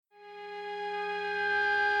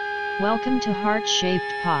Welcome to Heart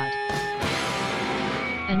Shaped Pod,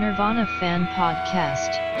 a Nirvana fan podcast,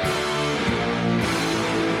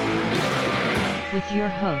 with your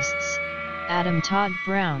hosts, Adam Todd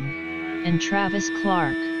Brown and Travis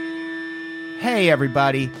Clark. Hey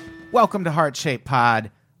everybody, welcome to Heart Shaped Pod.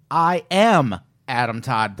 I am Adam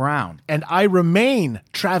Todd Brown. And I remain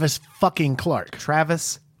Travis fucking Clark.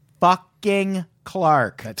 Travis fucking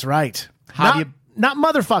Clark. That's right. How Not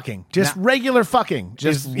motherfucking, just regular fucking.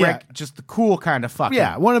 Just the cool kind of fucking.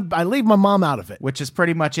 Yeah, I leave my mom out of it. Which is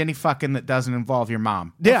pretty much any fucking that doesn't involve your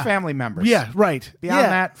mom. Yeah. Or family members. Yeah, right. Beyond Yeah.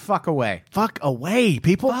 that, fuck away. Fuck away,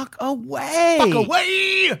 people. Fuck away. Fuck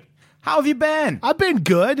away. How have you been? I've been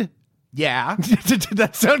good. Yeah. Did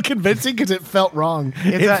that sound convincing? Because it felt wrong.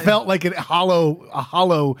 It felt like a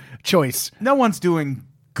hollow choice. No one's doing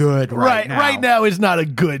good right now. Right now is not a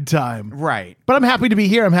good time. Right. But I'm happy to be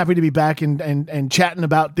here. I'm happy to be back and chatting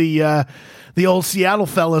about the old Seattle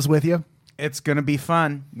fellas with you. It's going to be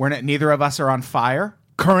fun. Neither of us are on fire.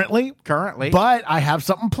 Currently. But I have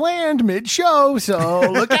something planned mid-show, so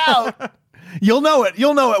look out. You'll know it.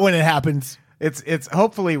 You'll know it when it happens. It's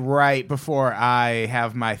hopefully right before I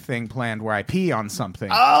have my thing planned where I pee on something.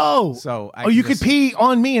 Oh. So you could pee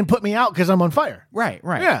on me and put me out because I'm on fire. Right.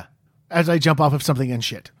 Yeah. As I jump off of something and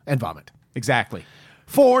shit and vomit. Exactly.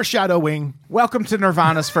 Foreshadowing. Welcome to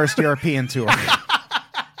Nirvana's first European tour.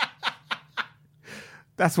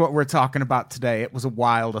 That's what we're talking about today. It was a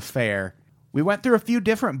wild affair. We went through a few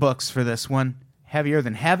different books for this one. Heavier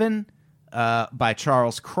Than Heaven by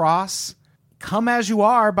Charles Cross. Come As You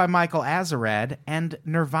Are by Michael Azerrad. And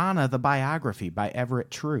Nirvana, the biography by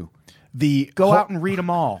Everett True. Go out and read them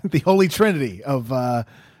all. The Holy Trinity of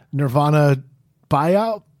Nirvana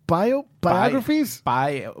biographies?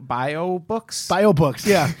 Bio books? Bio books,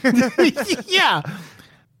 yeah. Yeah.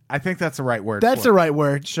 I think that's the right word. That's the right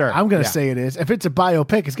word. Sure. I'm going to say it is. If it's a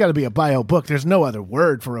biopic, it's got to be a bio book. There's no other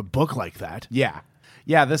word for a book like that. Yeah.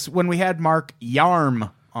 Yeah, when we had Mark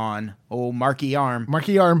Yarm on, Marky Yarm.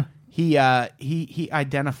 Marky Yarm. He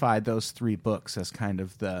identified those three books as kind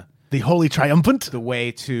of the Holy Triumphant. The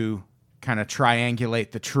way to kind of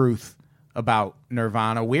triangulate the truth about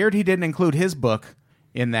Nirvana. Weird he didn't include his book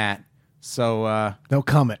in that. So no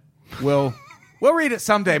comment. We'll read it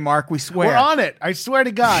someday, Mark. We swear. We're on it. I swear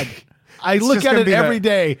to God. I look at it every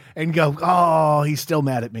day and go, oh, he's still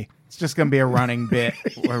mad at me. It's just going to be a running bit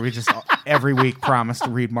where we just every week promise to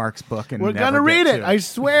read Mark's book. And we're going to read it. I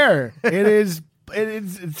swear. It's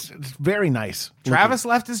very nice. Travis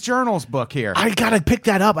left his journals book here. I got to pick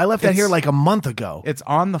that up. I left that here like a month ago. It's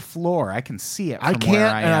on the floor. I can see it from I can't, where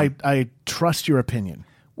I am. And I trust your opinion.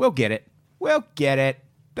 We'll get it.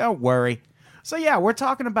 Don't worry. So yeah, we're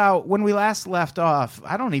talking about when we last left off.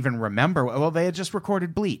 I don't even remember. Well, they had just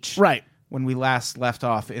recorded Bleach. Right. When we last left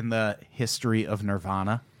off in the history of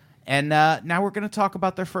Nirvana. And now we're going to talk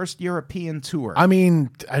about their first European tour. I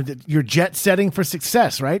mean, you're jet setting for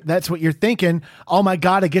success, right? That's what you're thinking. Oh my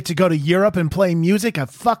God, I get to go to Europe and play music. I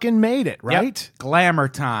fucking made it, right? Yep. Glamour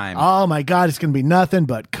time. Oh my God, it's going to be nothing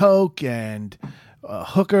but Coke and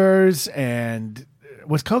hookers. And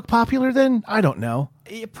was Coke popular then? I don't know.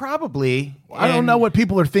 Probably. I don't know what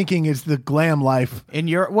people are thinking is the glam life. In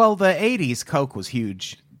Europe, well, the 80s, Coke was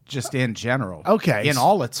huge. Just in general. Okay. In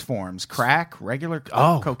all its forms. Crack, regular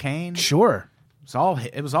cocaine. Sure.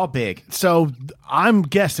 It was all big. So I'm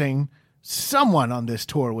guessing someone on this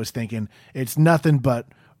tour was thinking it's nothing but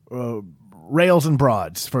rails and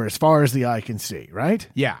broads for as far as the eye can see, right?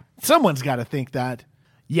 Yeah. Someone's got to think that.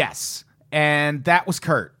 Yes. And that was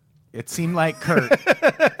Kurt. It seemed like Kurt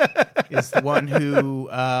is the one who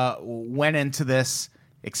went into this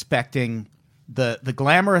expecting the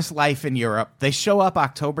glamorous life in Europe. They show up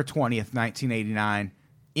October 20th, 1989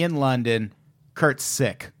 in London. Kurt's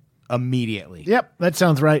sick immediately. Yep, that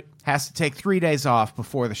sounds right. Has to take 3 days off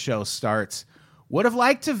before the show starts. Would have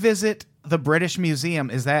liked to visit the British Museum.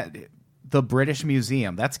 Is that the British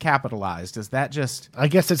Museum? That's capitalized. Is that just... I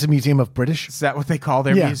guess it's a museum of British. Is that what they call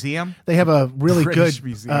their museum? They have a really British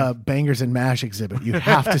good Bangers and Mash exhibit. You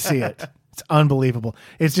have to see it. It's unbelievable.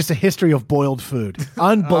 It's just a history of boiled food.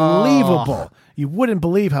 Unbelievable. Oh. You wouldn't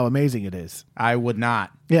believe how amazing it is. I would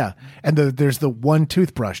not. Yeah. And there's the one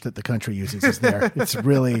toothbrush that the country uses is there. It's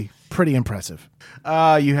really pretty impressive.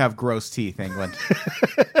 You have gross teeth, England.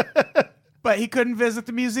 But he couldn't visit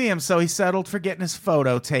the museum, so he settled for getting his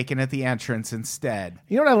photo taken at the entrance instead.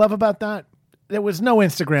 You know what I love about that? there was no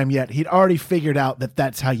Instagram yet. He'd already figured out that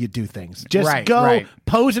that's how you do things. Just Right, go right.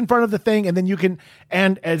 pose in front of the thing, and then you can,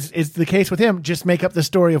 and as is the case with him, just make up the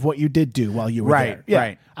story of what you did do while you were Right, there. Yeah.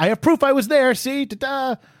 right. I have proof I was there. See?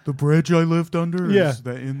 Ta-da. The bridge I lived under Yeah.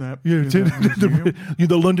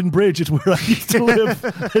 The London Bridge is where I used to live.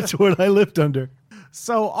 That's where I lived under.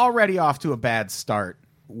 So already off to a bad start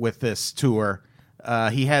with this tour.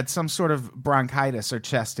 He had some sort of bronchitis or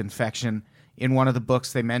chest infection. In one of the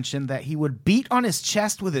books, they mentioned that he would beat on his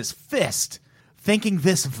chest with his fist, thinking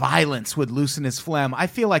this violence would loosen his phlegm. I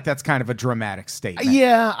feel like that's kind of a dramatic statement.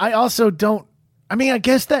 Yeah, I also don't. I mean, I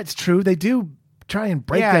guess that's true. They do try and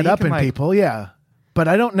break Yeah, that you up can, in like- people. Yeah, but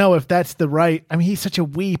I don't know if that's the right. I mean, he's such a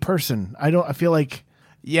wee person. I feel like.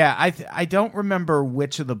 Yeah, I don't remember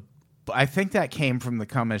which of the. I think that came from the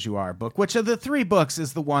Come As You Are book. Which of the three books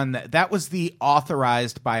is the one that was the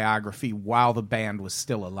authorized biography while the band was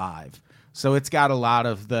still alive? So it's got a lot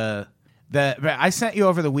of the. I sent you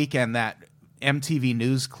over the weekend that MTV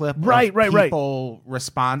News clip. Right. People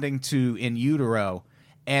responding to In Utero,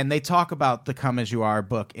 and they talk about the Come As You Are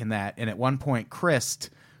book in that. And at one point, Chris,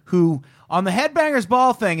 who on the Headbangers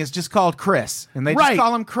Ball thing is just called Chris, and they Right. just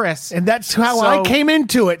call him Chris, And that's how I came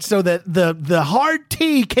into it. So that the hard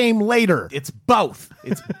T came later. It's both.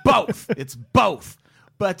 It's both. It's both.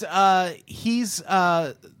 But he's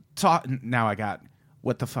taught. Now I got.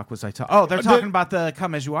 What the fuck was I talking? Oh, they're talking about the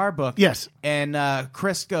Come As You Are book. Yes. And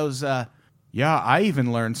Chris goes, yeah, I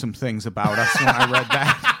even learned some things about us when I read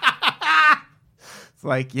that. It's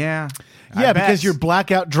like, yeah. I Yeah, bet. because you're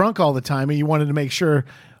blackout drunk all the time, and you wanted to make sure.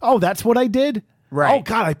 Oh, that's what I did. Right. Oh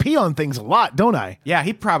God, I pee on things a lot, don't I? Yeah,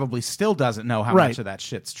 he probably still doesn't know how Right. much of that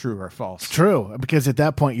shit's true or false. True, because at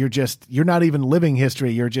that point you're not even living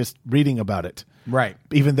history. You're just reading about it, Right.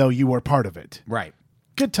 even though you were part of it. Right.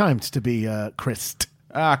 Good times to be Chris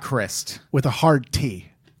Chris. with a hard T.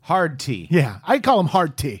 Hard T. Yeah, I call him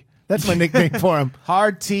Hard T. That's my nickname for him.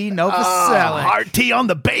 Hard T, Novoselic. Hard T on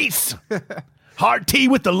the bass. Hard T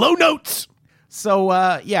with the low notes. So,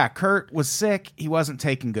 yeah, Kurt was sick. He wasn't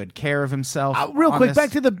taking good care of himself. Real on quick, this.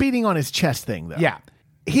 back to the beating on his chest thing, though. Yeah.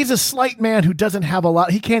 He's a slight man who doesn't have a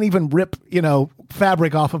lot. He can't even rip,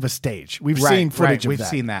 fabric off of a stage. We've seen footage of We've that.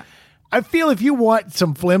 seen that. I feel if you want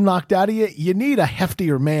some phlegm knocked out of you, you need a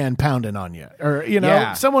heftier man pounding on you, or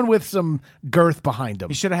Yeah. someone with some girth behind him.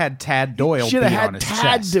 He should have had Tad Doyle Should beat have on had his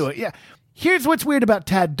Tad chest. do it. Yeah. Here's what's weird about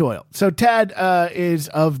Tad Doyle. So Tad is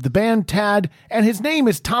of the band Tad, and his name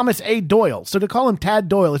is Thomas A. Doyle. So to call him Tad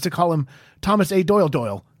Doyle is to call him Thomas A.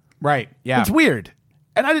 Doyle. Right, yeah. It's weird.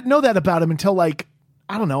 And I didn't know that about him until a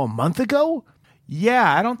month ago.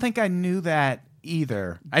 Yeah, I don't think I knew that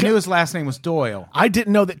either. I knew his last name was Doyle. I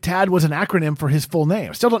didn't know that Tad was an acronym for his full name.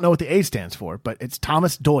 I still don't know what the A stands for, but it's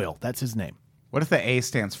Thomas Doyle. That's his name. What if the A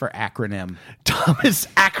stands for acronym? Thomas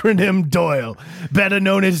Acronym Doyle, better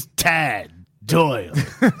known as Tad Doyle.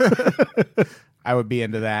 I would be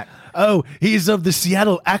into that. Oh, he's of the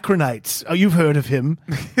Seattle Acronites. Oh, you've heard of him.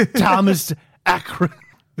 Thomas Akron.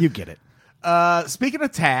 You get it. Speaking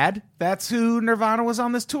of Tad, that's who Nirvana was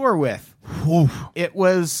on this tour with. It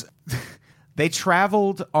was... They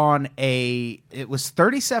traveled on it was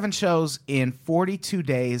 37 shows in 42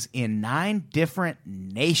 days in 9 different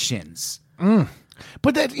nations.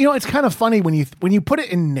 But that it's kind of funny when you put it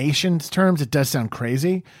in nations terms, it does sound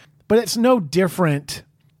crazy, but it's no different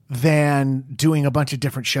than doing a bunch of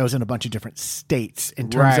different shows in a bunch of different states in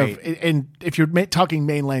terms Right. of, and if you're talking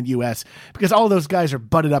mainland U.S., because all those guys are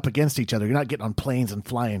butted up against each other. You're not getting on planes and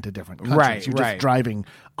flying to different countries. Right, You're right. just driving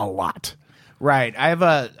a lot. Right. I have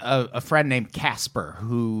a friend named Casper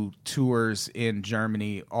who tours in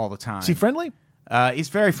Germany all the time. Is he friendly? He's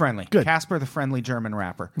very friendly. Good. Casper, the friendly German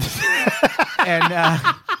rapper. And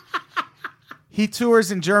he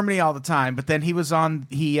tours in Germany all the time, but then he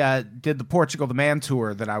did the Portugal the Man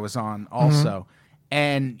tour that I was on also.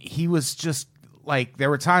 And he was just like,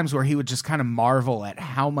 there were times where he would just kind of marvel at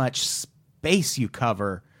how much space you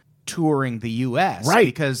cover touring the U.S. Right.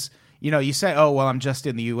 Because, you say, oh, well, I'm just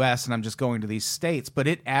in the U.S. and I'm just going to these states, but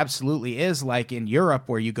it absolutely is like in Europe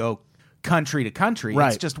where you go country to country. Right.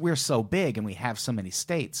 It's just we're so big and we have so many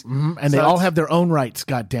states. And they So all it's- have their own rights,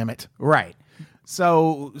 God damn it. Right.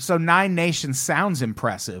 So 9 nations sounds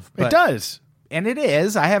impressive. But, It does. And it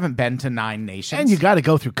is. I haven't been to 9 nations. And you got to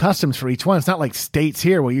go through customs for each one. It's not like states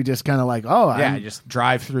here where you just kind of like, oh, yeah, just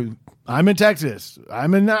drive through. I'm in Texas.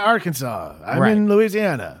 I'm in Arkansas. I'm Right. in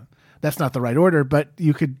Louisiana. That's not the right order, but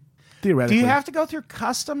you could. theoretically. Do you have to go through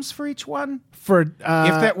customs for each one? For If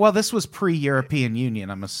that, well, this was pre-European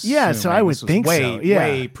Union. I'm assuming. yeah, so I would This was think way, so. Yeah,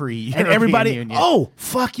 way pre-European and everybody. Union. Oh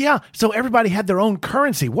fuck yeah! So everybody had their own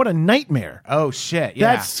currency. What a nightmare. Oh shit!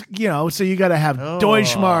 Yeah, That's so you got to have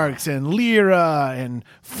Deutschmarks and Lira and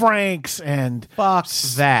francs and fuck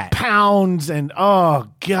that. pounds and oh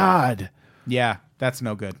god. Yeah, that's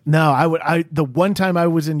no good. No, the one time I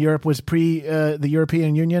was in Europe was pre the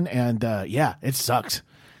European Union, and yeah, it sucked.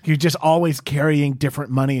 You're just always carrying different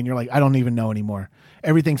money, and you're like, I don't even know anymore.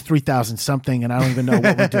 Everything's 3,000 something, and I don't even know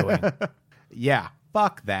what we're doing. Yeah,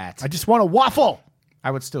 fuck that. I just want a waffle. I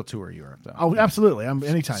would still tour Europe though. Oh, absolutely. I'm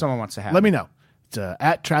anytime. Someone wants to have Let me. me know. It's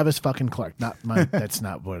at Travis fucking Clark. Not my. That's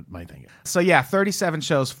not what my thing is. So yeah, 37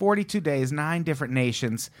 shows, 42 days, 9 different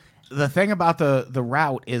nations. The thing about the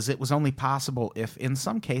route is it was only possible if, in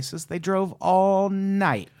some cases, they drove all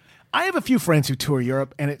night. I have a few friends who tour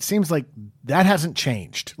Europe, and it seems like that hasn't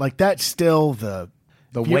changed. Like that's still the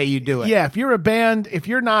way you do it. Yeah, if you're a band, if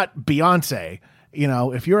you're not Beyonce,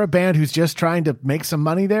 if you're a band who's just trying to make some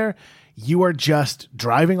money there, you are just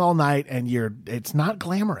driving all night, and it's not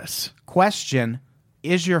glamorous. Question: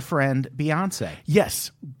 is your friend Beyonce?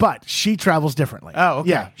 Yes, but she travels differently. Oh, okay,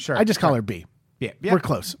 yeah, sure, I just call sure. her B. Yeah, We're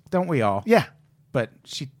close. Don't we all? Yeah, But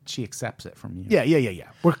she accepts it from you. yeah.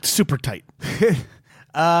 We're super tight.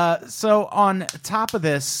 So on top of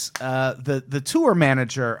this, the tour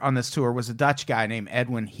manager on this tour was a Dutch guy named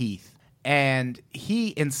Edwin Heath, and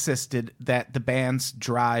he insisted that the bands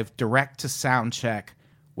drive direct to sound check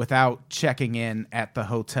without checking in at the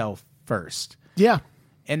hotel first. Yeah,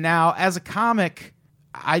 And now, as a comic,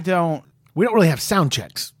 we don't really have sound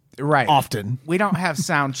checks right often. we don't have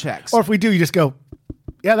sound checks. Or if we do, you just go,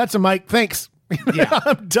 yeah, that's a mic. Thanks. Yeah.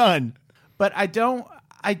 I'm done. But I don't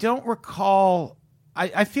recall.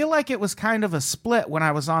 I feel like it was kind of a split when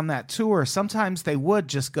I was on that tour. Sometimes they would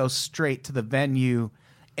just go straight to the venue,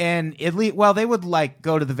 and they would like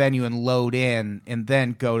go to the venue and load in, and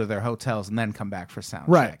then go to their hotels and then come back for sound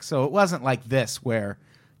Right. check. So it wasn't like this where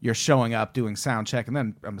you're showing up, doing sound check, and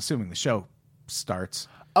then I'm assuming the show starts.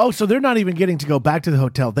 Oh, so they're not even getting to go back to the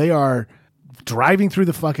hotel. They are driving through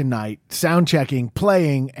the fucking night, sound checking,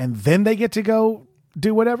 playing, and then they get to go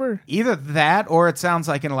do whatever. Either that, or it sounds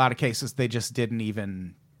like in a lot of cases they just didn't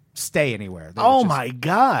even stay anywhere. They would Oh just my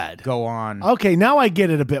God. Go on. Okay, now I get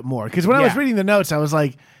it a bit more. Because when I was Yeah. reading the notes, I was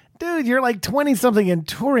like, dude, you're like 20 something and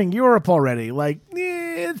touring Europe already. Like,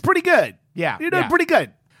 it's pretty good. Yeah, You're doing yeah. pretty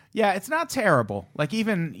good. Yeah, it's not terrible. Like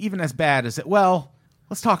even as bad as it. Well,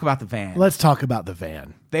 let's talk about the van. Let's talk about the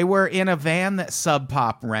van. They were in a van that Sub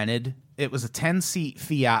Pop rented. It was a 10-seat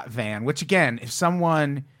Fiat van, which again, if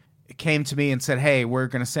someone came to me and said, "Hey, we're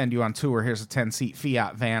going to send you on tour. Here's a 10-seat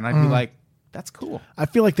Fiat van," I'd be like, "That's cool." I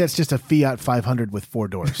feel like that's just a Fiat 500 with 4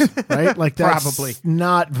 doors, right? Like that's Probably.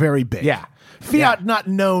 not very big. Yeah. Fiat not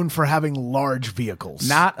known for having large vehicles.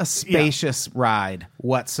 Not a spacious ride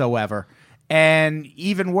whatsoever. And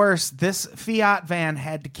even worse, this Fiat van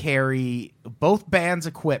had to carry both bands'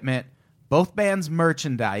 equipment, both bands'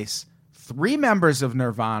 merchandise, 3 members of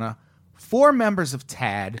Nirvana, 4 members of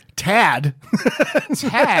Tad, Tad.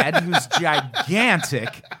 who's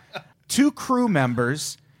gigantic, 2 crew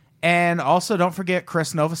members, and also don't forget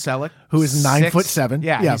Chris Novoselic, Who is 9'7".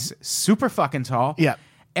 Yeah, Yeah. he's super fucking tall. Yeah.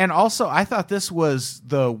 And also, I thought this was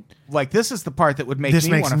this is the part that would make This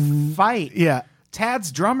me makes want to fight. Yeah.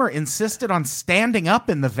 Tad's drummer insisted on standing up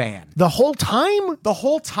in the van The whole time? the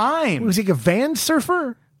whole time. Was he a van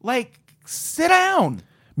surfer? Like, sit down.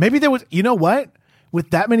 Maybe there was, you know what?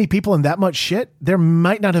 With that many people and that much shit, there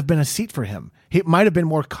might not have been a seat for him. He might have been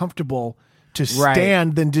more comfortable to Right.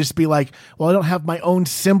 stand than just be like, well, I don't have my own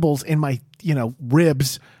cymbals in my,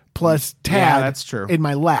 ribs plus Tad Yeah, that's true. in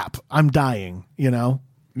my lap. I'm dying,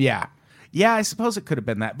 Yeah. Yeah, I suppose it could have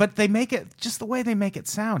been that. But they make it, just the way they make it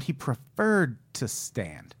sound, he preferred to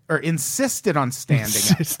stand, or insisted on standing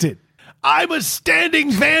up. Insisted. I'm a standing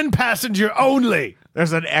van passenger only.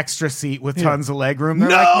 There's an extra seat with tons of leg room. They're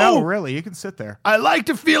No! like, no, really, you can sit there. I like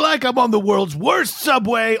to feel like I'm on the world's worst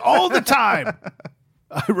subway all the time.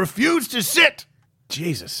 I refuse to sit.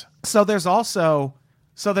 Jesus. So there's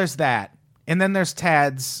that. And then there's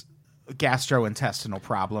Tad's gastrointestinal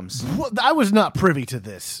problems. Well, I was not privy to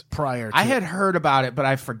this prior to I had heard about it, but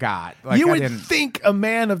I forgot. Like, you I would didn't. think a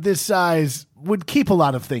man of this size would keep a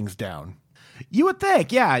lot of things down. You would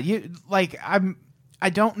think, yeah. I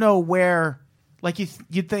don't know where. Like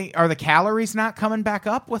you'd think, are the calories not coming back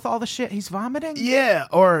up with all the shit he's vomiting? Yeah,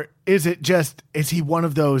 or is he one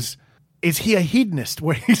of those? Is he a hedonist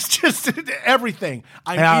where he's just everything?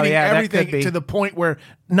 I'm eating yeah, that could everything be. to the point where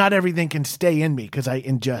not everything can stay in me because I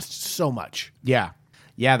ingest so much. Yeah,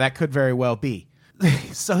 that could very well be.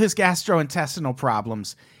 so his gastrointestinal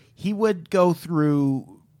problems, he would go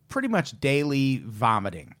through pretty much daily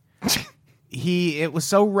vomiting. It was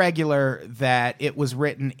so regular that it was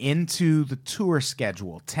written into the tour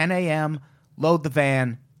schedule. 10 a.m., load the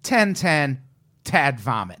van, 10:10, Tad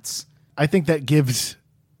vomits. I think that gives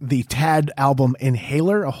the Tad album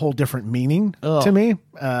Inhaler a whole different meaning to me.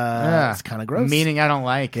 It's kind of gross. Meaning I don't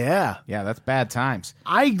like. Yeah. Yeah, that's bad times.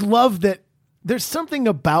 I love that there's something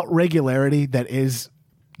about regularity that is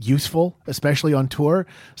useful, especially on tour.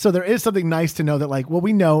 So there is something nice to know that, like, well,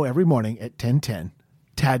 we know every morning at 10:10,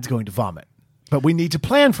 Tad's going to vomit. But we need to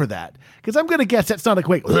plan for that. Because I'm going to guess that's not a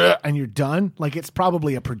quick, and you're done. Like, it's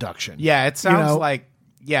probably a production. Yeah, it sounds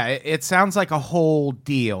it sounds like a whole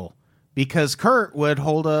deal. Because Kurt would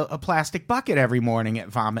hold a plastic bucket every morning at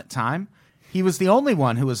vomit time. He was the only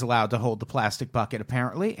one who was allowed to hold the plastic bucket,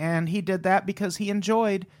 apparently. And he did that because he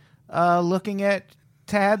enjoyed looking at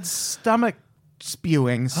Tad's stomach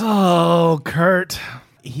spewings. Oh, Kurt.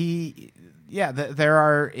 There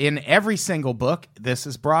are, in every single book, this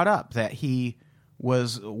is brought up, that he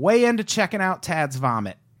was way into checking out Tad's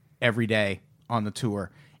vomit every day on the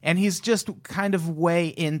tour. And he's just kind of way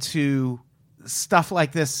into stuff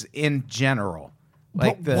like this in general.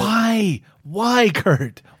 Like, but why? Why,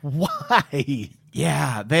 Kurt? Why?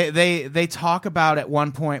 Yeah, they talk about at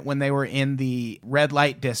one point when they were in the red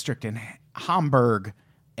light district in Hamburg,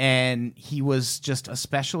 and he was just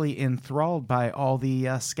especially enthralled by all the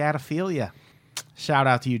scatophilia. Shout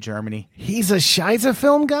out to you, Germany. He's a Shiza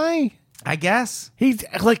film guy? I guess. He's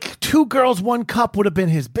like 2 Girls, 1 Cup would have been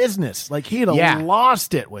his business. Like, he'd have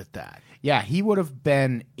lost it with that. Yeah, he would have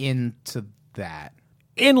been into that.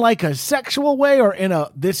 In like a sexual way, or in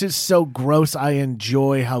a, this is so gross, I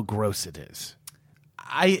enjoy how gross it is?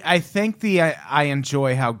 I think I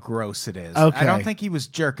enjoy how gross it is. Okay. I don't think he was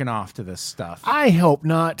jerking off to this stuff. I hope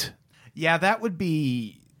not. Yeah, that would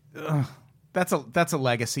be... that's a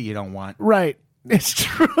legacy you don't want. Right. It's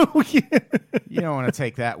true. You don't want to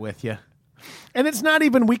take that with you. And it's not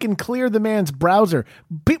even we can clear the man's browser.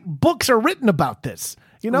 Books are written about this.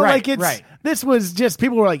 You know, right, like it's right. This was just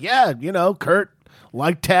people were like, yeah, you know, Kurt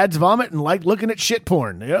liked Tad's vomit and liked looking at shit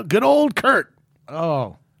porn. Yeah, good old Kurt.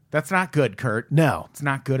 Oh, that's not good, Kurt. No, it's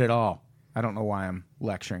not good at all. I don't know why I'm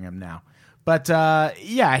lecturing him now, but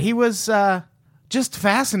yeah, he was just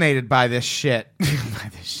fascinated by this shit. By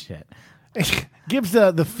this shit. Gives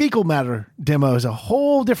the fecal matter demos a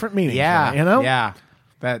whole different meaning. Yeah, you know. Yeah.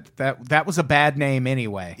 That was a bad name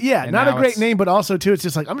anyway. Yeah, and not a great name, but also too, it's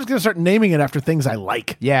just like I'm just gonna start naming it after things I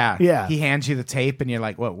like. Yeah, yeah. He hands you the tape, and you're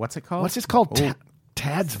like, "What's it called? What's this called?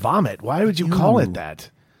 Tad's vomit. Why would you call it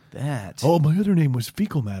that? Oh, my other name was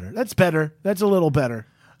fecal matter. That's better. That's a little better.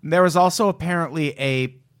 There was also apparently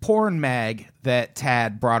a porn mag that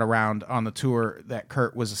Tad brought around on the tour that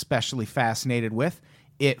Kurt was especially fascinated with.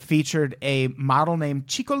 It featured a model named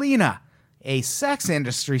Ciccolina, a sex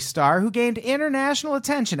industry star who gained international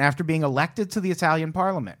attention after being elected to the Italian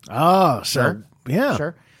parliament. Oh, sure. Yeah.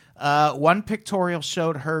 Sure. One pictorial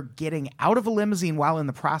showed her getting out of a limousine while in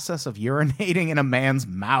the process of urinating in a man's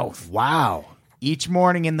mouth. Wow. Each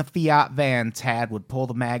morning in the Fiat van, Tad would pull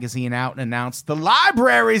the magazine out and announce, "The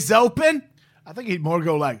library's open." I think he'd more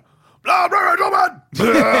go like, "Library's open."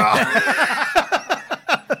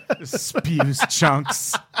 Spews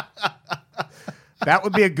chunks. That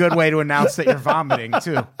would be a good way to announce that you're vomiting,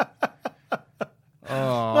 too.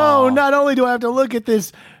 Oh, not only do I have to look at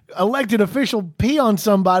this elected official pee on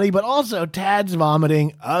somebody, but also Tad's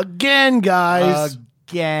vomiting again, guys.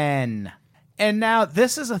 Again. And now,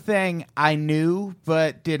 this is a thing I knew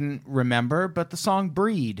but didn't remember, but the song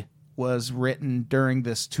Breed was written during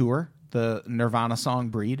this tour, the Nirvana song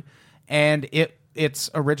Breed, and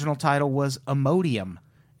its original title was Imodium.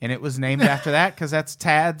 And it was named after that because that's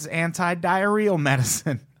Tad's anti-diarrheal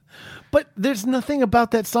medicine. But there's nothing about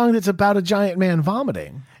that song that's about a giant man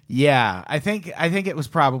vomiting. Yeah, I think it was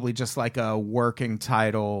probably just like a working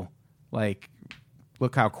title. Like,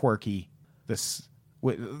 look how quirky this.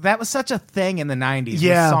 That was such a thing in the 90s.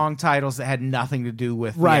 Yeah, with song titles that had nothing to do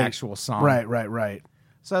with the actual song. Right.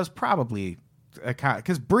 So it was probably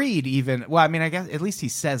because Breed even. Well, I mean, I guess at least he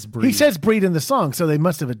says Breed. He says Breed in the song, so they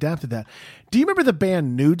must have adapted that. Do you remember the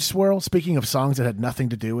band Nude Swirl? Speaking of songs that had nothing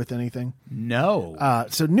to do with anything. No.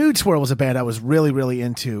 So Nude Swirl was a band I was really, really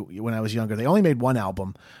into when I was younger. They only made one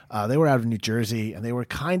album. They were out of New Jersey, and they were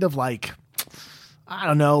kind of like, I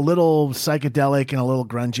don't know, a little psychedelic and a little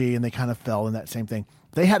grungy, and they kind of fell in that same thing.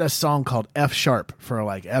 They had a song called F Sharp for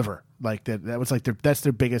like ever. Like that was like that's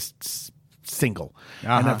their biggest single.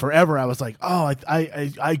 And forever I was like, oh,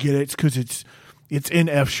 I get it. It's because It's in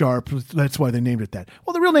F sharp. That's why they named it that.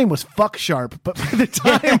 Well, the real name was Fuck Sharp, but by the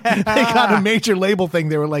time they got a major label thing,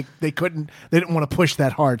 they were like, they didn't want to push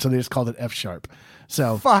that hard, so they just called it F sharp.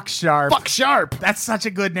 So Fuck Sharp. Fuck Sharp. That's such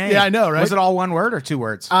a good name. Yeah, I know, right? Was it all one word or 2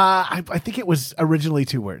 words? I think it was originally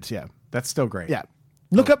 2 words. Yeah. That's still great. Yeah.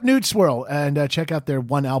 Look up Nude Swirl and check out their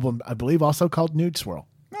one album, I believe, also called Nude Swirl.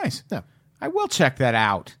 Nice. Yeah. I will check that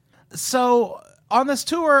out. So on this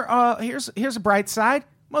tour, here's a bright side.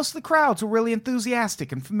 Most of the crowds were really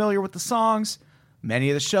enthusiastic and familiar with the songs. Many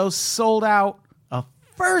of the shows sold out. A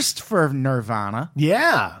first for Nirvana.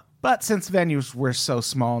 Yeah. But since venues were so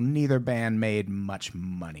small, neither band made much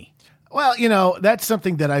money. Well, that's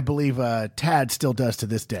something that I believe Tad still does to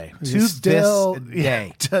this day. To this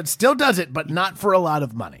day. Tad still does it, but not for a lot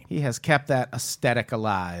of money. He has kept that aesthetic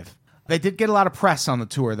alive. They did get a lot of press on the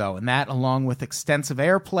tour, though, and that, along with extensive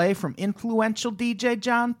airplay from influential DJ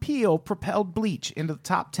John Peel, propelled Bleach into the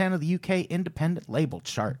top 10 of the UK independent label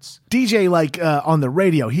charts. DJ, on the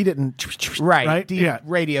radio, he didn't... Right? Yeah.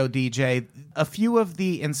 Radio DJ. A few of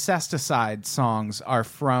the Incesticide songs are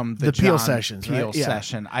from the Peel John sessions, Peel right? Yeah.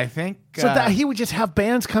 session. I think... So that he would just have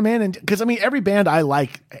bands come in and... Because, every band I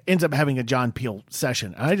like ends up having a John Peel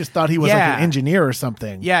session. I just thought he was like an engineer or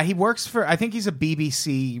something. Yeah, he works for... I think he's a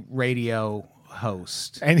BBC radio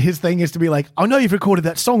host. And his thing is to be like, I know you've recorded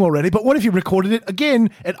that song already, but what if you recorded it again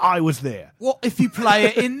and I was there? What if you play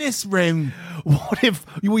it in this room? What if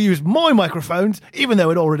you use my microphones, even though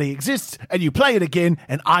it already exists, and you play it again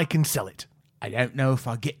and I can sell it? I don't know if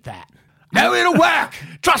I get that. No, it'll work.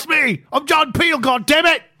 Trust me, I'm John Peel,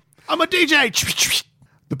 goddammit. I'm a DJ.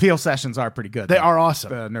 The Peel sessions are pretty good. They are awesome.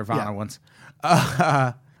 The Nirvana ones.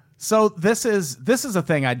 So this is a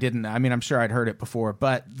thing I didn't. I'm sure I'd heard it before,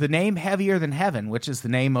 but the name Heavier Than Heaven, which is the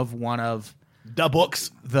name of one of the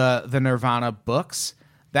books, the Nirvana books,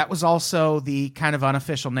 that was also the kind of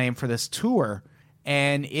unofficial name for this tour.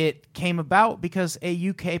 And it came about because a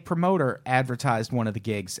UK promoter advertised one of the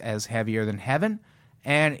gigs as Heavier Than Heaven.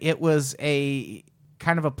 And it was a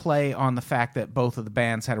kind of a play on the fact that both of the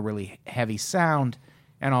bands had a really heavy sound.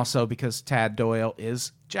 And also because Tad Doyle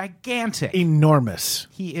is gigantic. Enormous.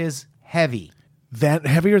 He is heavy.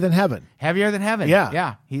 Heavier than heaven. Heavier than heaven. Yeah.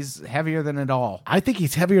 Yeah. He's heavier than it all. I think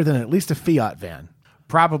he's heavier than at least a Fiat van.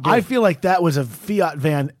 Probably. I feel like that was a Fiat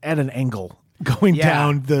van at an angle going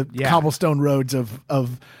down the cobblestone roads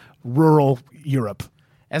of rural Europe.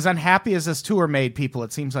 As unhappy as this tour made people,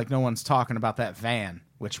 it seems like no one's talking about that van,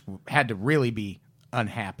 which had to really be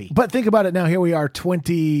unhappy. But think about it now. Here we are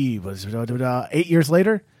 8 years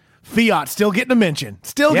later. Fiat still getting a mention.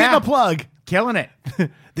 Still getting a plug. Killing it.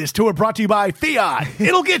 This tour brought to you by Fiat.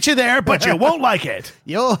 It'll get you there, but you won't like it.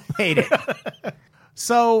 You'll hate it.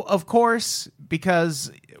 So, of course,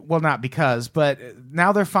 not because, but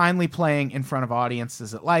now they're finally playing in front of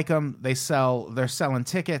audiences that like them. They're selling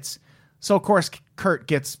tickets. So, of course, Kurt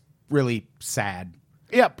gets really sad.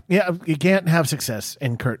 Yep. Yeah, you can't have success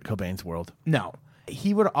in Kurt Cobain's world. No.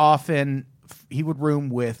 He would room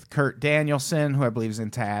with Kurt Danielson, who I believe is in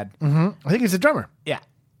Tad. Mm-hmm. I think he's a drummer. Yeah.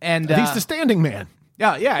 And he's the standing man.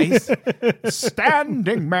 Yeah, he's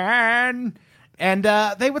standing man. And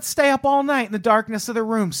they would stay up all night in the darkness of their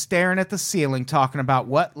room, staring at the ceiling, talking about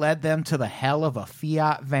what led them to the hell of a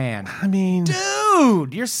Fiat van.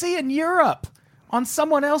 Dude, you're seeing Europe on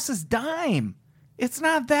someone else's dime. It's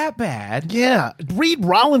not that bad. Yeah. Read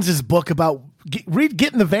Rollins' book about...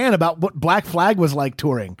 Get in the van about what Black Flag was like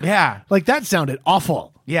touring. Yeah. Like, that sounded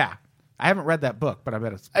awful. Yeah. I haven't read that book, but I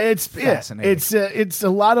bet it's fascinating. It's a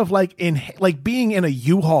lot of like being in a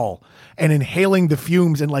U-Haul and inhaling the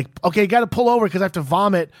fumes and like, okay, got to pull over because I have to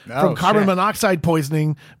vomit from carbon monoxide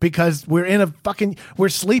poisoning because we're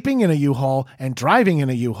sleeping in a U-Haul and driving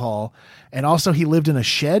in a U-Haul. And also he lived in a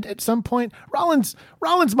shed at some point. Rollins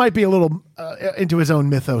might be a little into his own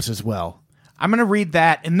mythos as well. I'm going to read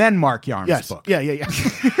that and then Mark Yarm's book. Yeah. It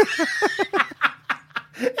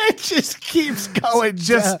just keeps going.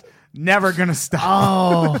 Just never going to stop.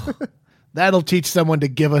 Oh, that'll teach someone to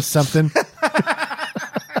give us something.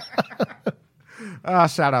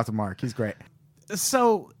 Shout out to Mark. He's great.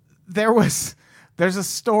 So there's a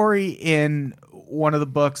story in one of the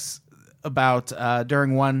books about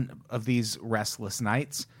during one of these restless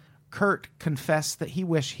nights, Kurt confessed that he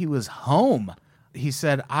wished he was home. He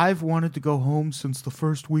said, I've wanted to go home since the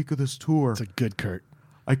first week of this tour. It's a good Kurt.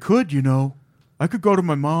 I could go to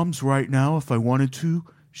my mom's right now if I wanted to.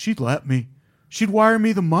 She'd let me. She'd wire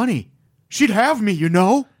me the money. She'd have me,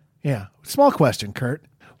 Yeah. Small question, Kurt.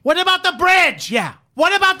 What about the bridge? Yeah.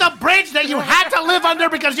 What about the bridge that you had to live under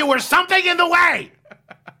because you were something in the way?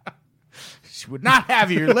 She would not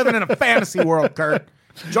have you. You're living in a fantasy world, Kurt.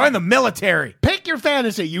 Join the military. Pick your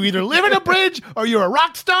fantasy. You either live in a bridge or you're a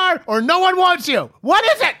rock star or no one wants you. What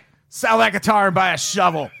is it? Sell that guitar and buy a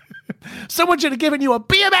shovel. Someone should have given you a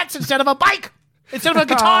BMX instead of a bike. Instead of a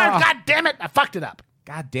guitar. God damn it. I fucked it up.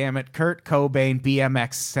 God damn it. Kurt Cobain,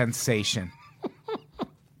 BMX sensation.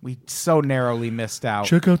 We so narrowly missed out.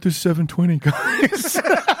 Check out this 720, guys.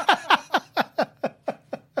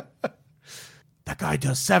 That guy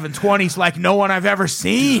does 720s like no one I've ever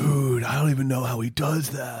seen. Dude, I don't even know how he does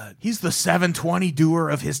that. He's the 720 doer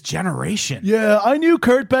of his generation. Yeah, I knew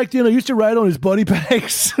Kurt back then. I used to ride on his buddy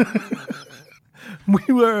bikes.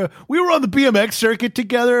 We were on the BMX circuit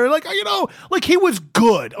together. Like, you know, like he was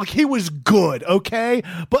good. Like he was good, okay?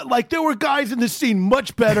 But like there were guys in the scene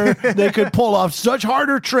much better. They could pull off such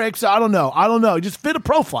harder tricks. I don't know. He just fit a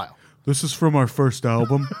profile. This is from our first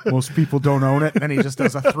album. Most people don't own it. And he just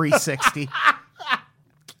does a 360.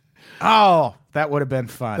 Oh, that would have been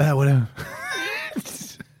fun. That would have.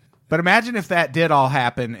 But imagine if that did all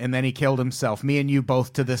happen and then he killed himself. Me and you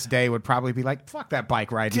both to this day would probably be like, fuck that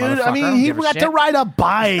bike ride, Dude, motherfucker. I mean, he got to ride a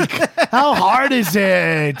bike. How hard is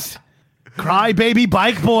it? Crybaby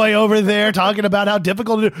bike boy over there talking about how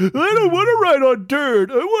difficult it is. I don't want to ride on dirt.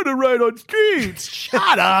 I want to ride on streets.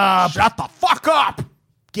 Shut up. Shut the fuck up.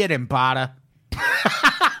 Get him, Bada.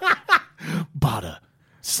 Bada.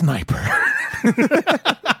 Sniper.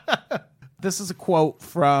 This is a quote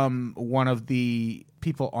from one of the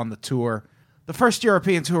people on the tour. The first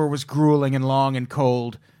European tour was grueling and long and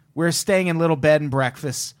cold. We were staying in little bed and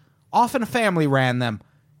breakfasts. Often a family ran them.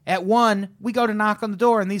 At one, we go to knock on the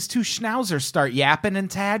door, and these two schnauzers start yapping, and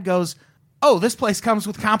Tad goes, "Oh, this place comes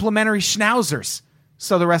with complimentary schnauzers."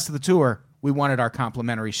 So the rest of the tour, we wanted our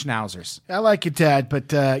complimentary schnauzers. I like you, Tad,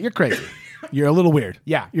 but you're crazy. You're a little weird.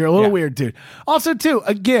 Yeah. You're a little weird, dude. Also, too,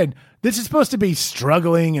 again, this is supposed to be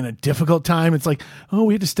struggling and a difficult time. It's like, oh,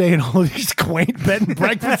 we had to stay in all these quaint bed and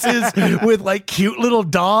breakfasts with like cute little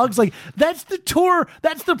dogs. Like that's the tour.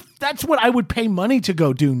 That's what I would pay money to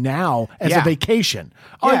go do now as a vacation.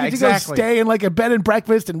 Oh, Yeah, I get to exactly. go stay in like a bed and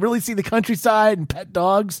breakfast and really see the countryside and pet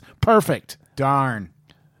dogs. Perfect. Darn.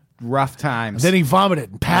 Rough times. Then he vomited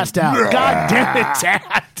and passed out. God damn it,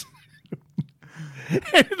 Tad.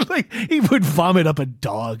 And, like he would vomit up a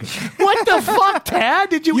dog. What the fuck, Tad?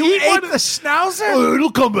 Did you eat ate one? the schnauzer? Oh,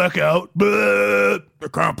 it'll come back out. They're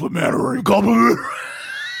complimentary.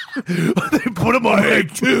 They put them on my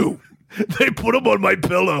too. They put them on my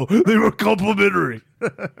pillow. They were complimentary.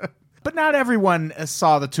 But not everyone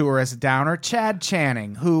saw the tour as a downer. Chad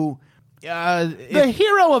Channing, who... The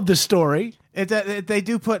hero of the story. They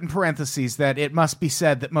do put in parentheses that it must be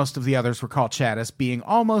said that most of the others recall Chad as being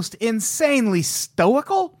almost insanely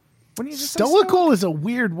stoical. Wouldn't you just say Stoical is a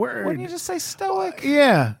weird word. Wouldn't you just say stoic?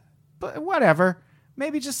 Yeah. But whatever.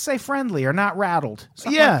 Maybe just say friendly or not rattled.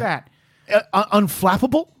 Something Yeah. like that.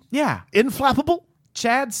 Unflappable? Yeah. Inflappable?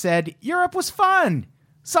 Chad said Europe was fun.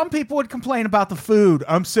 Some people would complain about the food.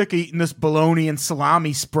 I'm sick of eating this bologna and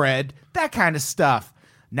salami spread. That kind of stuff.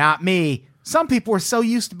 Not me. Some people were so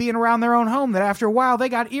used to being around their own home that after a while they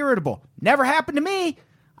got irritable. Never happened to me.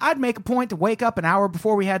 I'd make a point to wake up an hour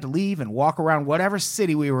before we had to leave and walk around whatever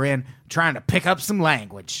city we were in trying to pick up some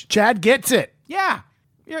language. Chad gets it. Yeah.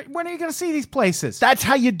 When are you going to see these places? That's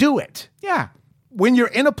how you do it. Yeah. When you're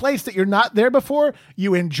in a place that you're not there before,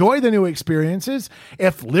 you enjoy the new experiences.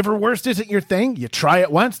 If liverwurst isn't your thing, you try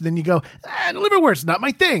it once, then you go, liverwurst, not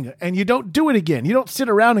my thing. And you don't do it again. You don't sit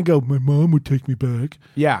around and go, my mom would take me back.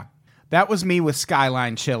 Yeah. That was me with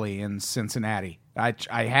Skyline Chili in Cincinnati. I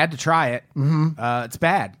had to try it. Mm-hmm. It's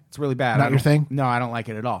bad. It's really bad. Not your thing? No, I don't like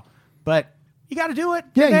it at all. But you got to do it.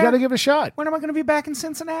 Yeah, You're you there. got to give it a shot. When am I going to be back in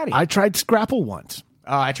Cincinnati? I tried Scrapple once.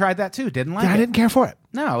 I tried that too. Didn't like I it. didn't care for it.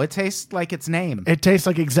 No, it tastes like its name. It tastes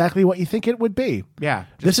like exactly what you think it would be. Yeah.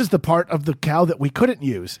 This is the part of the cow that we couldn't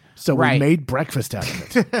use, so we Right. made breakfast out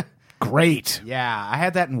of it. Great. Yeah, I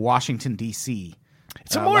had that in Washington, D.C.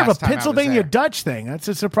 It's more of a last time I was Pennsylvania there. Dutch thing.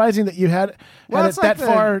 That's surprising that you had It's it like that the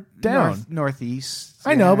far down. Northeast.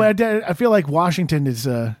 I know, but I feel like Washington is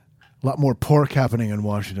a lot more pork happening in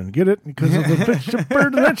Washington. Get it? Because of the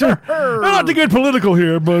bird adventure. Not to get political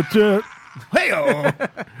here, but hey-oh.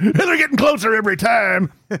 They're getting closer every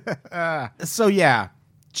time. So yeah,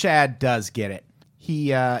 Chad does get it.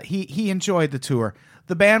 He enjoyed the tour.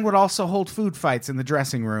 The band would also hold food fights in the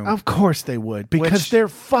dressing room. Of course they would, because Which- they're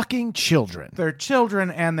fucking children. They're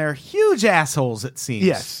children and they're huge assholes, it seems.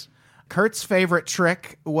 Yes. Kurt's favorite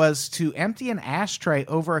trick was to empty an ashtray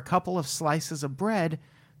over a couple of slices of bread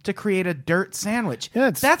to create a dirt sandwich. Yeah,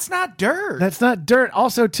 it's- That's not dirt. That's not dirt.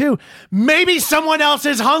 Also, too, maybe someone else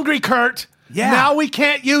is hungry, Kurt. Yeah. Now we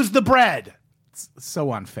can't use the bread.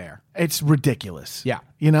 so unfair. It's ridiculous. Yeah.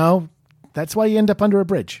 You know, That's why you end up under a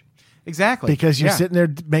bridge. Exactly. Because you're Yeah. sitting there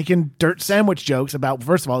making dirt sandwich jokes about,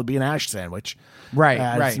 first of all, it being an ash sandwich. Right,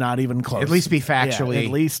 It's right. not even close. At least be factually, Yeah,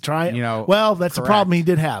 at least try it. you know, well, that's a correct. problem he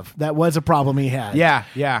did have. That was a problem he had. Yeah,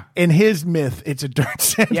 yeah. In his myth, it's a dirt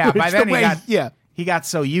sandwich. Yeah, by then The way- he got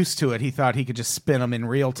so used to it, he thought he could just spin them in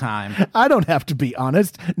real time. I don't have to be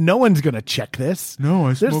honest. No one's going to check this. No,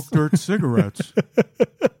 I There's- dirt cigarettes.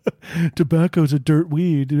 Tobacco's a dirt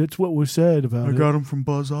weed. That's what was said about it. them from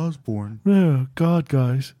Buzz Osborne. Oh, God,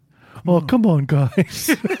 guys. Come on, guys.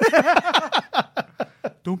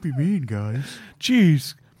 Don't be mean, guys.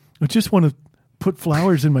 Jeez. I just want to put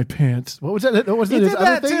flowers in my pants. What was that? Was He that his did other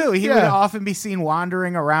that thing? too. He Yeah. would often be seen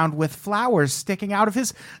wandering around with flowers sticking out of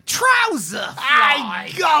his trouser.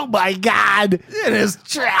 Oh, my God. It is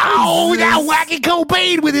Oh, that wacky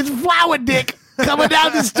Cobain with his flower dick coming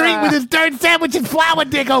down the street with his dirt sandwich and flower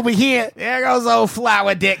dick over here. There goes old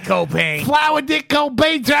flower dick Cobain. Flower dick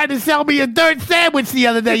Cobain tried to sell me a dirt sandwich the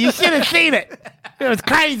other day. You should have seen it. It was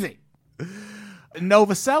crazy.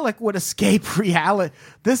 Novoselic would escape reality.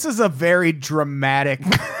 This is a very dramatic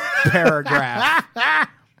paragraph.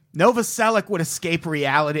 Novoselic would escape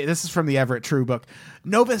reality. This is from the Everett True book.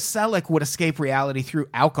 Novoselic would escape reality through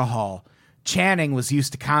alcohol. Channing was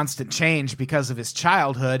used to constant change because of his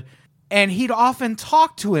childhood, and he'd often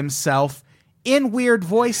talk to himself in weird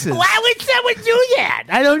voices. Why would someone do that?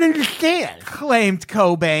 I don't understand. Claimed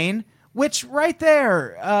Cobain, which right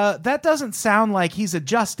there, that doesn't sound like he's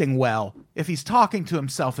adjusting well if he's talking to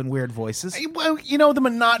himself in weird voices. Well, you know, the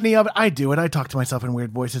monotony of it, I do it. I talk to myself in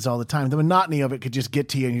weird voices all the time. The monotony of it could just get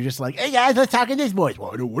to you, and you're just like, hey, guys, let's talk in this voice.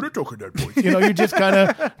 Well, I don't want to talk in that voice. You know, you just kind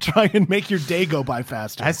of try and make your day go by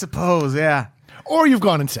faster. I suppose, yeah. Or you've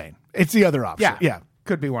gone insane. It's the other option. Yeah.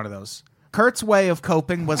 Could be one of those. Kurt's way of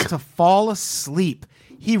coping was to fall asleep.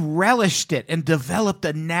 He relished it and developed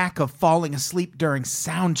a knack of falling asleep during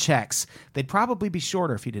sound checks. They'd probably be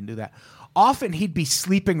shorter if he didn't do that. Often he'd be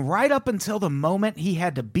sleeping right up until the moment he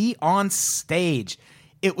had to be on stage.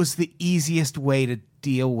 It was the easiest way to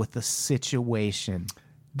deal with the situation.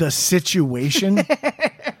 The situation?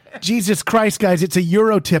 Jesus Christ, guys, it's a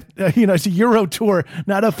Euro tip. It's a Euro tour,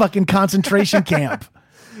 not a fucking concentration camp.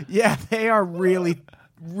 Yeah, they are really,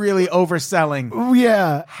 really overselling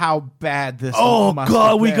Yeah. how bad this Oh, must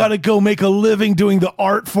God, have we been. got to go make a living doing the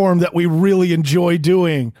art form that we really enjoy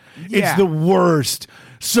doing. Yeah. It's the worst.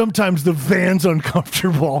 Sometimes the van's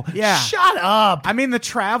uncomfortable. Yeah. Shut up. I mean, the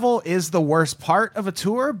travel is the worst part of a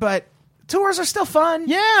tour, but tours are still fun.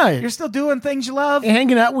 Yeah. You're still doing things you love. You're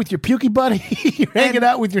hanging out with your pukey buddy. You're hanging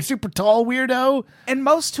out with your super tall weirdo. And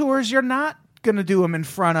most tours, you're not going to do them in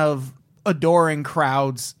front of adoring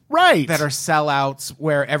crowds Right. that are sellouts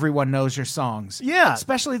where everyone knows your songs. Yeah.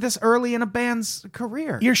 Especially this early in a band's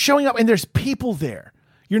career. You're showing up and there's people there.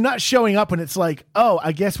 You're not showing up and it's like, oh,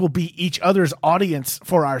 I guess we'll be each other's audience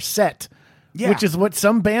for our set. Yeah. Which is what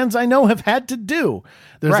some bands I know have had to do.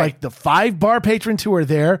 There's Right. like the 5 bar patrons who are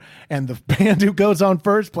there, and the band who goes on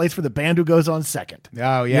first plays for the band who goes on second.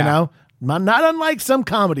 Oh, yeah. You know? Not unlike some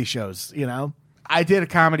comedy shows, you know? I did a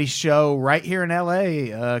comedy show right here in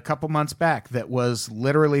LA a couple months back that was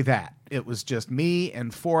literally that. It was just me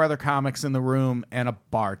and 4 other comics in the room and a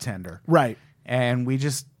bartender. Right. And we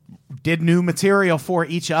just did new material for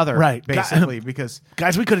each other, Right. basically, because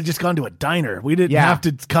Guys, we could have just gone to a diner. We didn't Yeah. have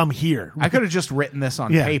to come here. I could have just written this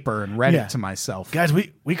on Yeah. paper and read Yeah. it to myself. Guys,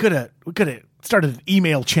 we could have started an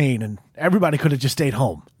email chain and everybody could have just stayed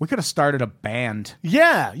home. We could have started a band.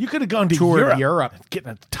 Yeah, you could have gone to Toured Europe. Europe. Getting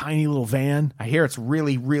a tiny little van. I hear it's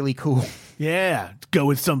really, really cool. Yeah, go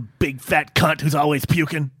with some big fat cunt who's always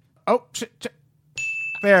puking. Oh, shit.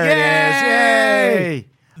 There it is. Yay!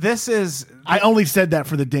 This is I only said that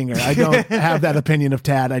for the dinger. I don't have that opinion of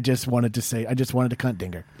Tad. I just wanted to cunt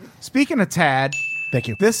dinger. speaking of Tad. Thank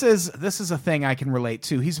you. This is a thing I can relate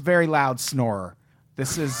to. He's a very loud snorer.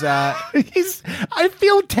 This is I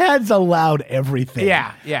feel Tad's allowed everything.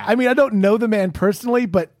 Yeah. I mean, I don't know the man personally,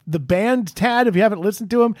 but the band Tad, if you haven't listened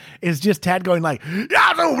to him, is just Tad going like,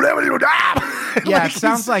 yeah. Like It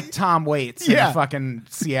sounds he's- like Tom Waits in Yeah. the fucking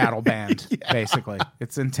Seattle band. Basically,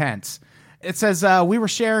 it's intense. It says we were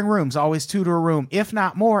sharing rooms, always 2 to a room, if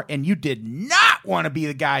not more, and you did not want to be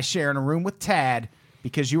the guy sharing a room with Tad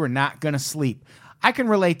because you were not going to sleep. I can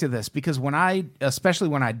relate to this because especially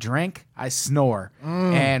when I drink, I snore.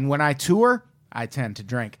 And when I tour, I tend to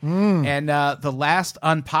drink. And the last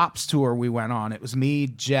Unpops tour we went on, it was me,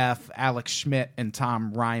 Jeff, Alex Schmidt, and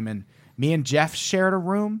Tom Ryman. Me and Jeff shared a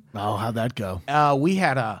room. Oh, how'd that go? We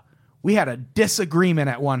had a disagreement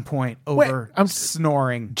at one point over I'm-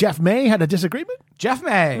 snoring. Jeff May had a disagreement? Jeff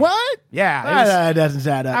May. What? Yeah. it was- That doesn't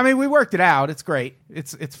add up. I mean, we worked it out. It's great.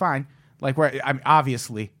 It's fine. Like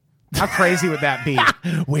obviously How crazy would that be?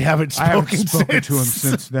 We haven't spoken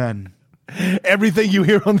since. then. Everything you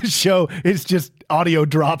hear on the show is just audio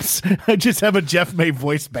drops. I just have a Jeff May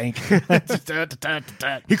voice bank.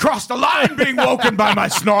 He crossed the line being woken by my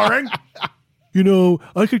snoring. You know,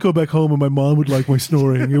 I could go back home and my mom would like my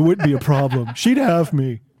snoring. It wouldn't be a problem. She'd have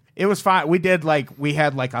me. It was fine. We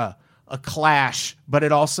had a clash, but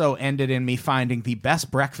it also ended in me finding the best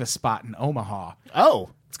breakfast spot in Omaha.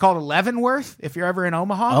 Oh. It's called Leavenworth, if you're ever in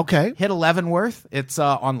Omaha. Okay. Hit Leavenworth. It's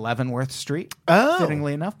on Leavenworth Street,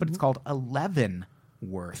 fittingly enough, but it's called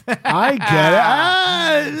Leavenworth. I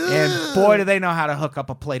get it. And boy, do they know how to hook up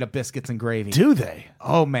a plate of biscuits and gravy. Do they?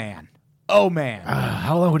 Oh, man.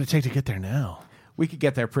 How long would it take to get there now? We could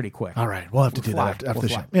get there pretty quick. All right. We'll have to do that after the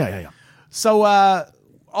show. Yeah. So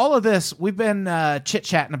all of this, we've been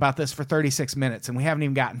chit-chatting about this for 36 minutes, and we haven't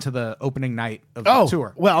even gotten to the opening night of the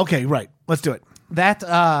tour. Well, okay, right. Let's do it. That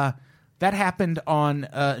happened on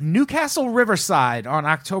Newcastle Riverside on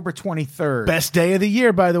October 23rd. Best day of the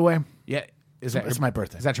year, by the way. Yeah. It's my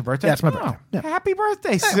birthday. Is that your birthday? Yeah, it's my birthday. Yeah. Happy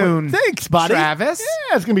birthday soon. Thanks, buddy. Travis.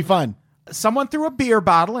 Yeah, it's going to be fun. Someone threw a beer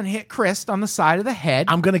bottle and hit Chris on the side of the head.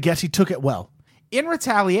 I'm going to guess he took it well. In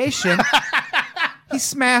retaliation, he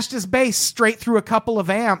smashed his bass straight through a couple of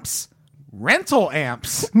amps. Rental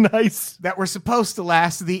amps. Nice. That were supposed to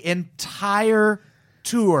last the entire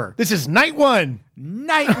tour. This is night one.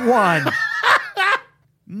 Night one.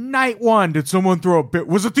 Night one. Did someone throw a bit?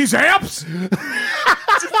 Was it these amps? Did you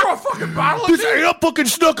throw a fucking bottle? This amp fucking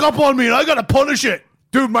snuck up on me and I got to punish it.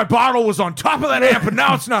 Dude, my bottle was on top of that amp and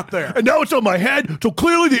now it's not there. And now it's on my head, so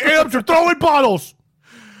clearly the amps are throwing bottles.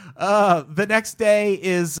 The next day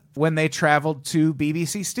is when they traveled to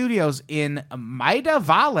BBC Studios in Maida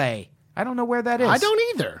Vale. I don't know where that is. I don't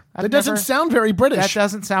either. That doesn't sound very British. That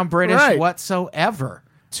doesn't sound British Right. whatsoever.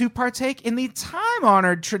 To partake in the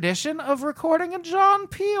time-honored tradition of recording a John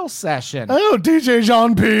Peel session. Oh, DJ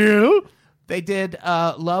Jean Peel. They did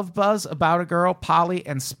Love Buzz, About a Girl, Polly,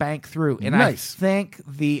 and Spank Through. And Nice. I think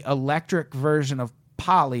the electric version of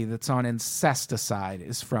Polly that's on Incesticide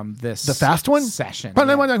is from this The fast one? session. Because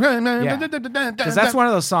Because that's one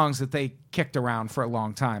of those songs that they kicked around for a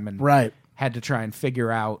long time and Right. had to try and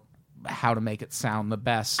figure out how to make it sound the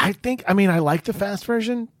best. I like the fast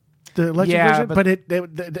version, the electric version,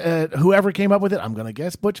 but whoever came up with it, I'm going to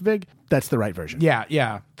guess Butch Vig, that's the right version. Yeah,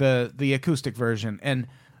 the acoustic version. And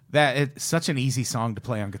that it's such an easy song to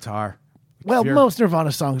play on guitar. Well, most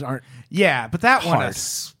Nirvana songs aren't. Yeah, but that one Hard.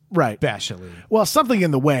 is Right. especially. Well, Something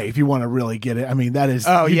in the Way, if you want to really get it. I mean, that is,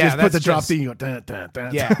 Oh, you yeah, just put that's the drop just- thing, you go, dun, dun,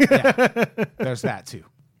 dun. Yeah. There's that too.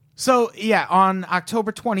 So, yeah, on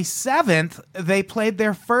October 27th, they played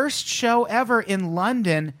their first show ever in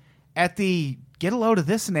London at the, get a load of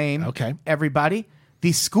this name, Okay. everybody,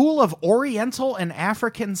 the School of Oriental and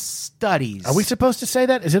African Studies. Are we supposed to say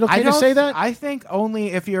that? Is it okay to say that? I think only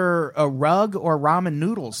if you're a rug or ramen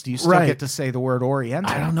noodles do you still Right. get to say the word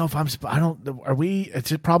Oriental. I don't know if are we,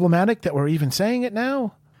 is it problematic that we're even saying it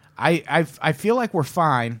now? I feel like we're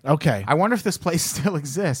fine. Okay. I wonder if this place still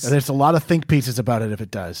exists. There's a lot of think pieces about it if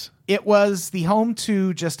it does. It was the home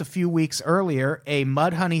to, just a few weeks earlier, a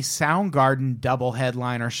Mudhoney Soundgarden double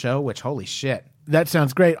headliner show, which, holy shit. That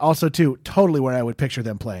sounds great. Also, too, totally where I would picture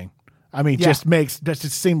them playing. I mean, Yeah. just a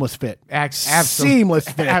seamless fit. Seamless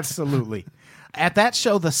fit. Absolutely. At that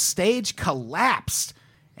show, the stage collapsed,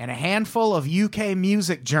 and a handful of UK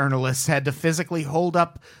music journalists had to physically hold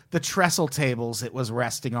up the trestle tables it was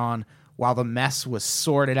resting on while the mess was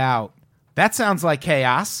sorted out. That sounds like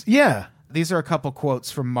chaos. Yeah. These are a couple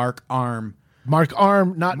quotes from Mark Arm. Mark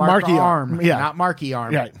Arm, not Marky Arm. Yeah. Not Marky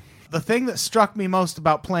Arm. Right. The thing that struck me most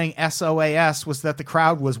about playing SOAS was that the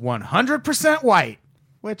crowd was 100% white,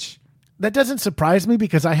 which That doesn't surprise me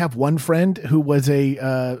because I have one friend who was a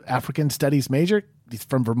African studies major. He's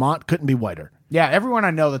from Vermont, couldn't be whiter. yeah, everyone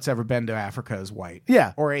I know that's ever been to Africa is white.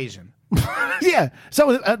 Yeah. Or Asian. Yeah.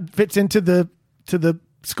 So it fits into the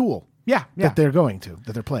school Yeah. that they're going to,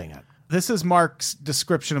 that they're playing at. This is Mark's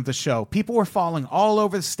description of the show. People were falling all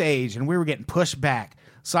over the stage and we were getting pushed back.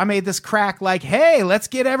 So I made this crack like, hey, let's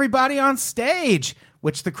get everybody on stage,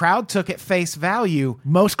 which the crowd took at face value.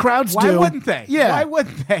 Most crowds Why do. wouldn't they? Yeah. Why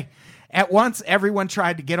wouldn't they? At once, everyone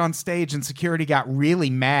tried to get on stage and security got really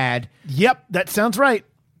mad. Yep, that sounds right.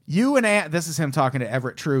 You and this is him talking to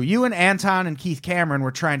Everett True. You and Anton and Keith Cameron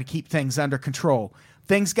were trying to keep things under control.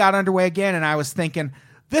 Things got underway again, and I was thinking,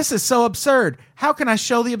 this is so absurd. How can I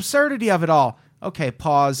show the absurdity of it all? Okay,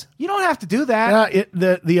 pause. You don't have to do that.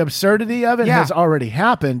 The absurdity of it Yeah. has already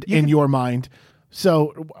happened in your mind.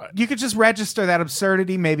 So, You could just register that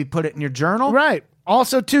absurdity, maybe put it in your journal. right.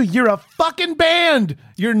 Also, too, you're a fucking band.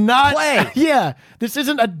 You're not. Play. Yeah. This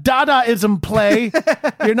isn't a Dadaism play.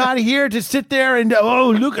 You're not here to sit there and,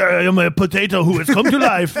 oh, look, I am a potato who has come to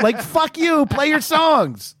life. Like, fuck you. Play your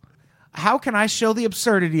songs. How can I show the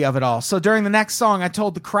absurdity of it all? So during the next song, I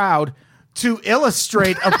told the crowd to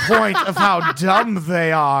illustrate a point of how dumb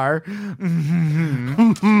they are to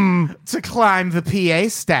climb the PA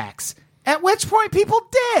stacks. At which point people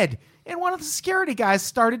did. And one of the security guys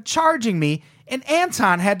started charging me, and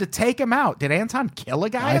Anton had to take him out. Did Anton kill a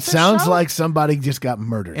guy? It sounds like somebody just got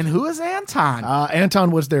murdered. And who is Anton? Anton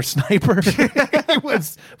was their sniper.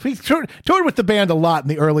 He toured with the band a lot in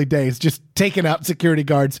the early days, just taking out security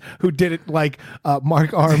guards who didn't like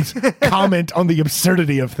Mark Arm's comment on the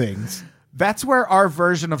absurdity of things. That's where our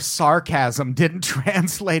version of sarcasm didn't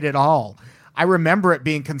translate at all. I remember it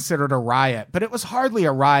being considered a riot, but it was hardly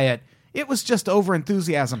a riot. It was just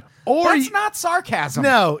overenthusiasm. That's not sarcasm.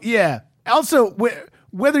 No, yeah. Also,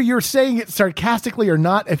 whether you're saying it sarcastically or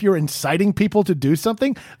not, if you're inciting people to do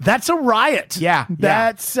something, that's a riot. Yeah.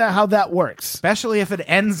 That's how that works. Especially if it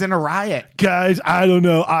ends in a riot. Guys, I don't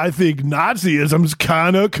know. I think Nazism's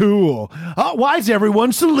kind of cool. Why is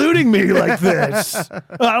everyone saluting me like this?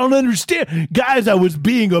 I don't understand. Guys, I was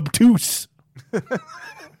being obtuse.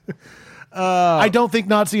 I don't think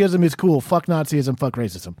Nazism is cool. Fuck Nazism. Fuck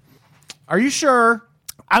racism. Are you sure?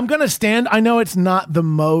 I'm going to stand. I know it's not the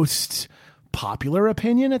most popular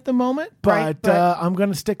opinion at the moment, but I'm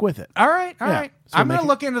going to stick with it. All right. So I'm going to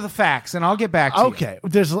look into the facts, and I'll get back to you. Okay.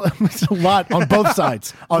 There's a lot on both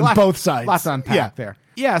sides. Both sides. Lots to unpack there.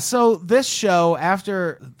 Yeah, so this show,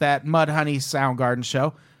 after that Mudhoney Soundgarden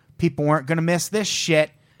show, people weren't going to miss this shit.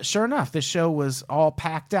 Sure enough, this show was all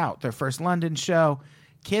packed out. Their first London show.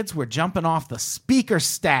 Kids were jumping off the speaker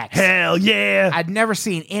stacks. Hell yeah. I'd never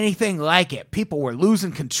seen anything like it. People were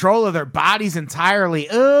losing control of their bodies entirely.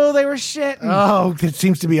 Oh, they were shitting. Oh, it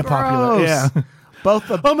seems to be a popular. Gross. Yeah.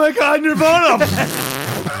 Oh my God, Nirvana.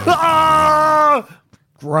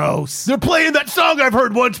 Gross. They're playing that song I've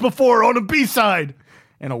heard once before on a B-side.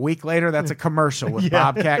 And a week later, that's a commercial with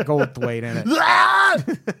Bobcat Goldthwait in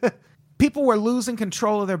it. People were losing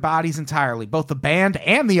control of their bodies entirely, both the band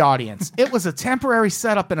and the audience. It was a temporary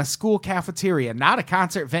setup in a school cafeteria, not a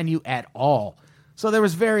concert venue at all. So there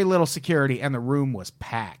was very little security, and the room was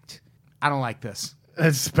packed. I don't like this.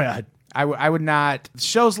 That's bad. I would not.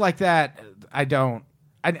 Shows like that, I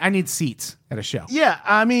need seats at a show. Yeah,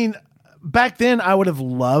 I mean, back then I would have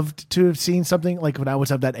loved to have seen something like when I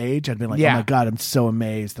was of that age. I'd been like, oh my God, I'm so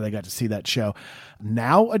amazed that I got to see that show.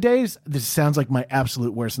 Nowadays, this sounds like my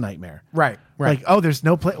absolute worst nightmare. Right. Like, oh, there's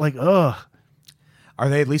no place. Like, ugh. Are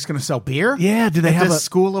they at least going to sell beer? Yeah. Do they have a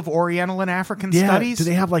School of Oriental and African Studies? Do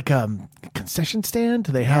they have like a concession stand?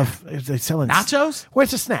 Do they have? Are they selling nachos?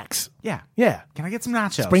 Where's the snacks? Yeah. Can I get some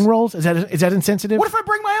nachos? Spring rolls? Is that insensitive? What if I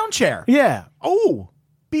bring my own chair? Yeah. Oh,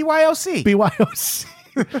 BYOC.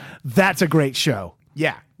 That's a great show.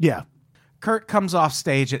 Yeah. Kurt comes off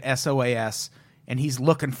stage at SOAS and he's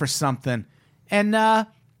looking for something. And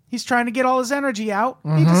he's trying to get all his energy out.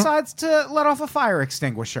 Mm-hmm. He decides to let off a fire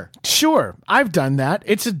extinguisher. Sure. I've done that.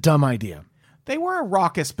 It's a dumb idea. They were a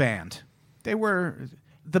raucous band.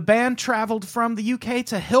 The band traveled from the UK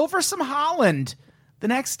to Hilversum, Holland the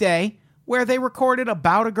next day, where they recorded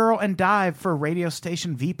About a Girl and Dive for radio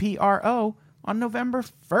station VPRO on November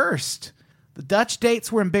 1st. The Dutch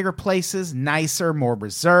dates were in bigger places, nicer, more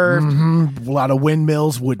reserved. Mm-hmm. A lot of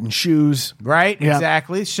windmills, wooden shoes. Right, yep.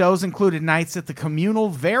 Exactly. Shows included nights at the communal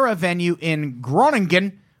Vera venue in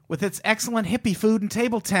Groningen with its excellent hippie food and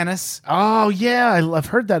table tennis. Oh, yeah. I've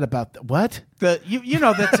heard that about what? The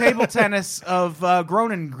table tennis of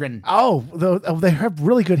Groningen. Oh, they have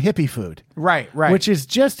really good hippie food. Right. Which is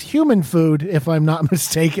just human food, if I'm not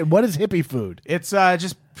mistaken. What is hippie food? It's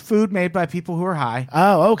just food made by people who are high.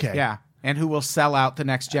 Oh, okay. Yeah. And who will sell out the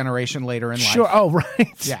next generation later in life. Sure. Oh,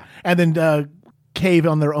 right. Yeah. And then cave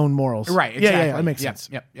on their own morals. Right. Exactly. Yeah. That makes sense.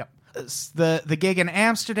 Yep. The gig in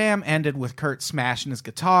Amsterdam ended with Kurt smashing his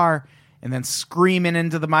guitar and then screaming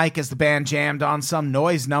into the mic as the band jammed on some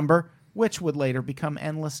noise number, which would later become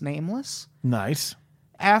Endless Nameless. Nice.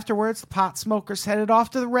 Afterwards, the pot smokers headed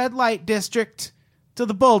off to the red light district, to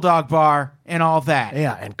the Bulldog Bar, and all that.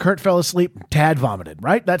 Yeah, and Kurt fell asleep and Tad vomited,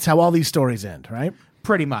 right? That's how all these stories end, right?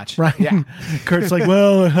 Pretty much. Right. Yeah. Kurt's like,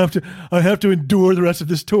 well, I have to endure the rest of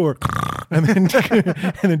this tour. And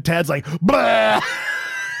then Tad's like, blah!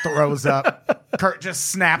 Throws up. Kurt just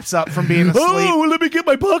snaps up from being asleep. Oh, let me get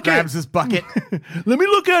my bucket. Grabs his bucket. Let me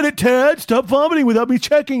look at it, Tad. Stop vomiting without me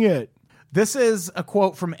checking it. This is a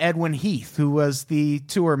quote from Edwin Heath, who was the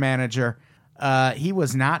tour manager. He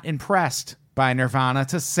was not impressed by Nirvana,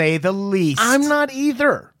 to say the least. I'm not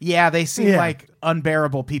either. Yeah, they seem Yeah. like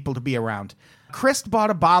unbearable people to be around. Chris bought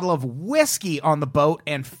a bottle of whiskey on the boat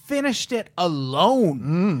and finished it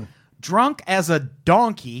alone. Drunk as a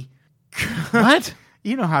donkey. What?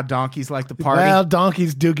 You know how donkeys like to party. Well,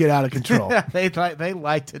 donkeys do get out of control. they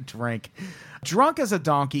like to drink. Drunk as a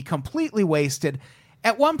donkey, completely wasted.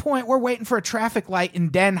 At one point, we're waiting for a traffic light in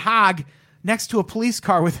Den Haag next to a police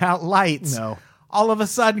car without lights. No. All of a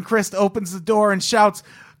sudden, Chris opens the door and shouts,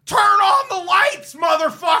 "Turn on the lights,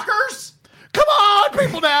 motherfuckers!" Come on,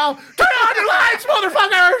 people now. Turn on your lights,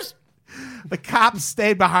 motherfuckers. The cops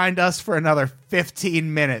stayed behind us for another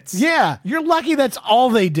 15 minutes. Yeah, you're lucky that's all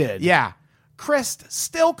they did. Yeah. Chris,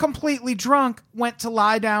 still completely drunk, went to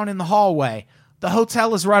lie down in the hallway. The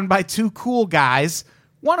hotel is run by two cool guys,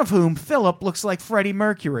 one of whom, Philip, looks like Freddie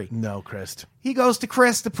Mercury. No, Chris. He goes to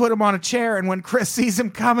Chris to put him on a chair, and when Chris sees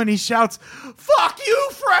him coming, he shouts, "Fuck you,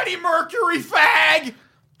 Freddie Mercury, fag!"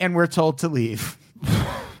 And we're told to leave.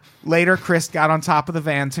 Later, Chris got on top of the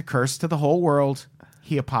van to curse to the whole world.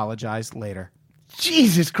 He apologized later.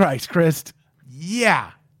 Jesus Christ, Chris.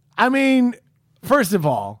 Yeah. I mean, first of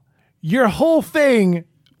all, your whole thing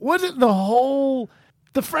wasn't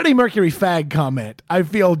the Freddie Mercury fag comment. I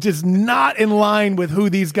feel just not in line with who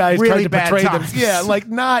these guys Really tried to bad portray them. times. Yeah, like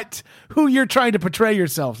not who you're trying to portray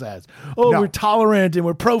yourselves as. Oh, No. we're tolerant and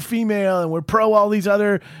we're pro-female and we're pro all these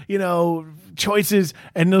other, choices.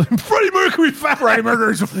 And Freddie Mercury fag. Freddie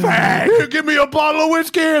Mercury's a fag. Here, give me a bottle of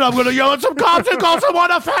whiskey and I'm going to yell at some cops and call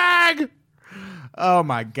someone a fag. Oh,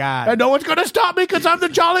 my God. And no one's going to stop me because I'm the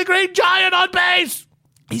Jolly Green Giant on bass.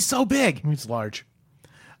 He's so big. He's large.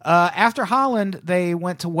 After Holland, they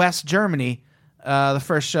went to West Germany. The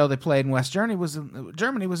first show they played in West Germany was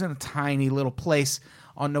in a tiny little place.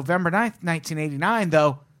 On November 9th, 1989,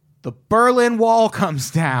 though, the Berlin Wall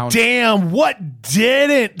comes down. Damn, what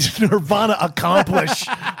didn't Nirvana accomplish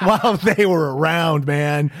while they were around,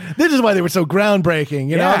 man? This is why they were so groundbreaking.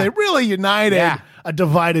 You know, Yeah. they really united Yeah. a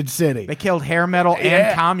divided city. They killed hair metal Yeah.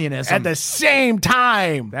 and communism. At the same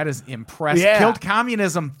time. That is impressive. Yeah. Killed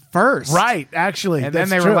communism first. Right, actually. And then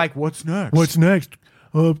that's they true. were like, what's next? What's next?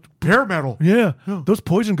 hair metal? Yeah, those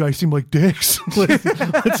Poison guys seem like dicks.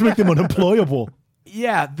 Let's make them unemployable.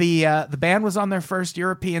 Yeah, the band was on their first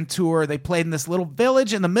European tour. They played in this little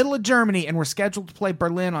village in the middle of Germany and were scheduled to play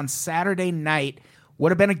Berlin on Saturday night.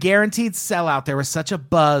 Would have been a guaranteed sellout. There was such a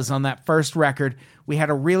buzz on that first record. We had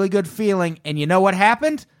a really good feeling. And you know what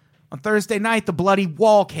happened? On Thursday night, the bloody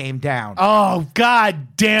wall came down. Oh,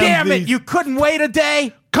 God damn it, you couldn't wait a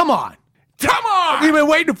day? Come on. Come on! We've been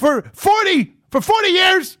waiting for 40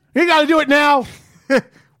 years. You got to do it now.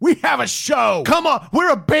 We have a show. Come on. We're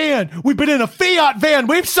a band. We've been in a Fiat van.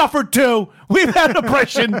 We've suffered too. We've had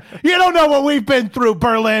oppression. You don't know what we've been through,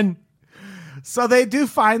 Berlin. So they do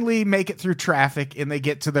finally make it through traffic and they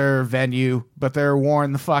get to their venue, but they're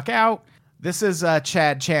worn the fuck out. This is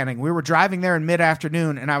Chad Channing. We were driving there in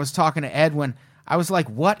mid-afternoon and I was talking to Edwin. I was like,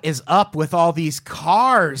 what is up with all these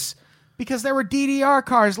cars? Because there were DDR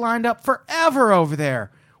cars lined up forever over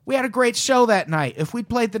there. We had a great show that night. If we'd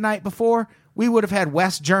played the night before, we would have had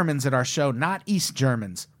West Germans at our show, not East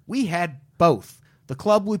Germans. We had both. The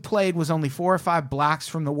club we played was only 4 or 5 blocks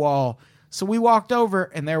from the wall, so we walked over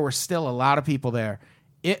and there were still a lot of people there.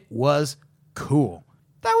 It was cool.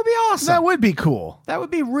 That would be awesome. That would be cool. That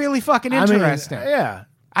would be really fucking interesting. Yeah.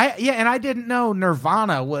 And I didn't know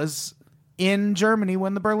Nirvana was in Germany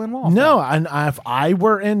when the Berlin Wall fell. No, and if I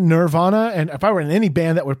were in Nirvana and if I were in any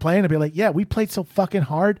band that were playing, I'd be like, yeah, we played so fucking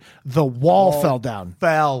hard, the wall fell down.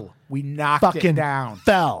 We knocked Fucking it down.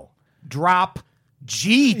 fell. Drop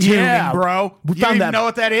G tuning, Yeah. bro. We You found even that- know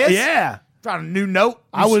what that is? Yeah. Found a new note.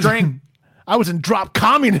 I was string. I was in drop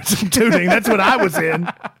communism tuning. That's what I was in.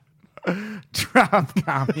 Drop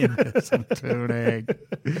communism tuning.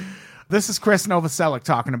 This is Chris Novoselic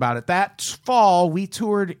talking about it. That fall, we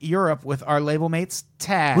toured Europe with our label mates,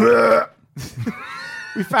 Tag.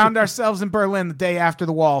 We found ourselves in Berlin the day after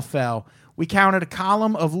the wall fell. We counted a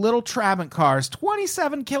column of little Trabant cars,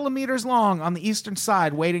 27 kilometers long, on the eastern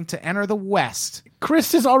side, waiting to enter the west.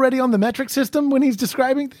 Chris is already on the metric system when he's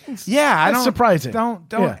describing things. Yeah, I That's don't surprising. Don't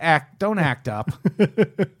Yeah. act up.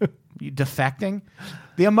 You defecting?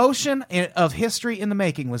 The emotion of history in the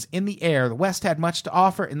making was in the air. The West had much to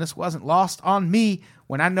offer, and this wasn't lost on me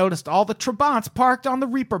when I noticed all the Trabants parked on the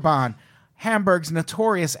Reeperbahn, Hamburg's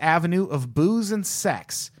notorious avenue of booze and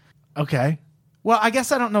sex. Okay. Well, I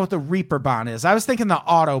guess I don't know what the Reeperbahn is. I was thinking the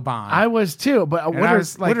Autobahn. I was too, but I what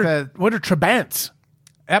was like are Trabants?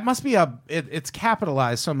 That must be it's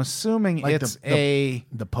capitalized, so I'm assuming Like it's the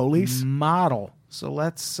police? model. So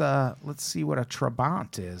let's see what a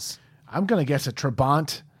Trabant is. I'm going to guess a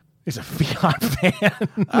Trabant It's a Fiat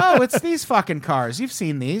van. Oh, it's these fucking cars. You've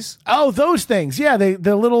seen these. Oh, those things. Yeah,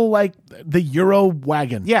 the little, like, the Euro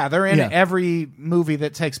wagon. Yeah, they're in Yeah. every movie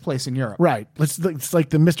that takes place in Europe. Right. It's like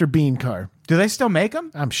the Mr. Bean car. Do they still make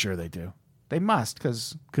them? I'm sure they do. They must,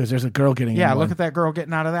 because... Because there's a girl getting Yeah, in one. look at that girl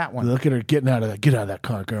getting out of that one. Look at her getting out of that. Get out of that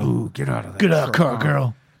car, girl. Ooh, get out of that. Get out of the car, Trabant.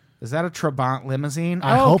 girl. Is that a Trabant limousine?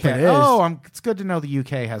 I hope it is. Oh, it's good to know the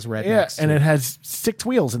UK has rednecks. Yeah, and too. it has 6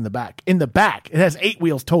 wheels in the back. In the back, it has 8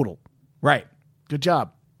 wheels total. Right. Good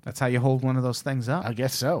job. That's how you hold one of those things up. I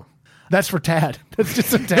guess so. That's for Tad. That's just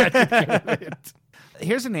some Tad.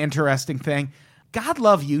 Here's an interesting thing. God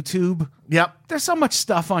love YouTube. Yep. There's so much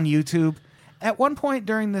stuff on YouTube. At one point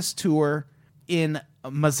during this tour in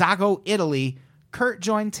Mazzago, Italy, Kurt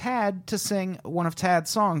joined Tad to sing one of Tad's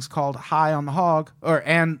songs called High on the Hog,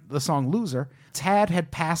 and the song Loser. Tad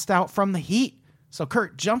had passed out from the heat, so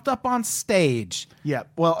Kurt jumped up on stage. Yeah.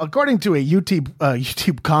 Well, according to a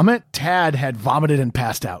YouTube comment, Tad had vomited and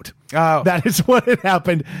passed out. Oh. That is what had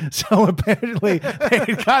happened. So apparently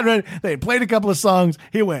they had played a couple of songs.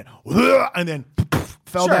 He went, "Ugh," and then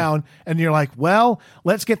fell Sure. down. And you're like, well,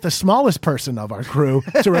 let's get the smallest person of our crew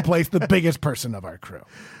to replace the biggest person of our crew.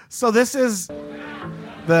 So this is...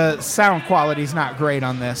 The sound quality's not great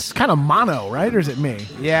on this. Kind of mono, right? Or is it me?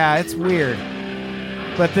 Yeah, it's weird.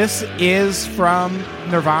 But this is from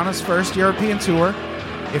Nirvana's first European tour.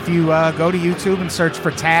 If you go to YouTube and search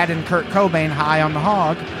for Tad and Kurt Cobain High on the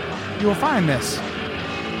Hog, you will find this.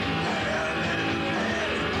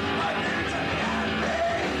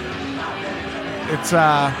 It's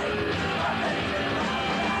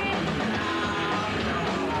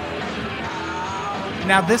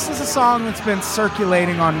Now this is a song that's been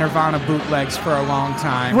circulating on Nirvana bootlegs for a long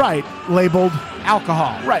time. Right. Labeled.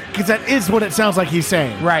 Alcohol. Right. Because that is what it sounds like he's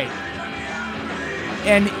saying. Right.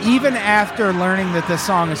 And even after learning that this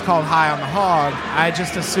song is called High on the Hog, I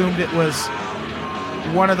just assumed it was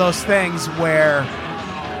one of those things where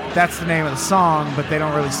that's the name of the song, but they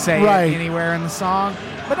don't really say Right. it anywhere in the song.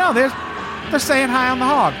 But no, they're saying High on the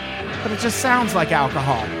Hog, but it just sounds like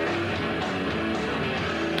alcohol.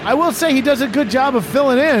 I will say he does a good job of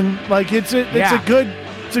filling in. Like it's a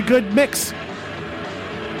good mix.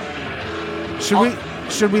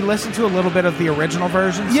 Should we listen to a little bit of the original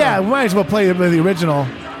version? Yeah, So we might as well play the original.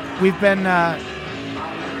 we've been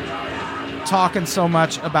talking so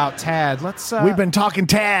much about Tad. Let's We've been talking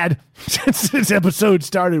Tad since this episode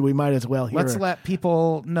started. We might as well hear let's it. let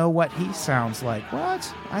people know what he sounds like.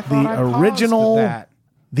 What? I thought the I paused original, that.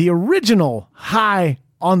 the original High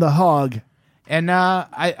on the Hog. And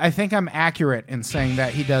I think I'm accurate in saying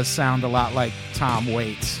that he does sound a lot like Tom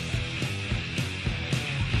Waits.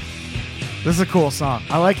 This is a cool song.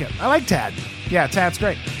 I like it. I like Tad. Yeah, Tad's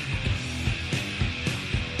great.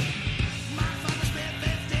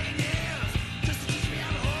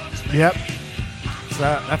 Yep.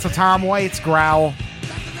 So that's a Tom Waits growl.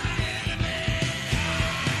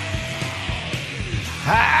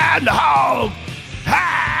 High on the Hog.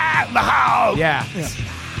 High on the Hog. Yeah.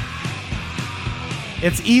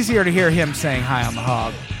 It's easier to hear him saying High on the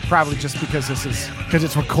Hog. Probably just because this is Because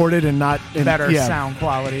it's recorded and not in better yeah. sound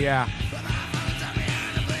quality, yeah.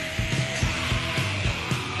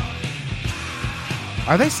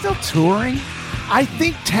 Are they still touring? I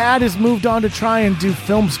think Tad has moved on to try and do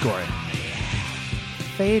film scoring.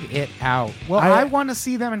 Fade it out. Well, I want to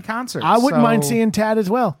see them in concert. I wouldn't so- mind seeing Tad as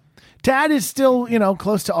well. Tad is still,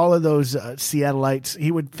 close to all of those Seattleites.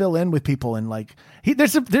 He would fill in with people and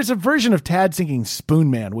there's a version of Tad singing Spoon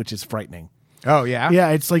Man, which is frightening. Oh, yeah? Yeah,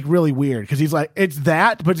 it's like really weird because he's like, it's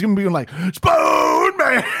that, but it's gonna be like Spoon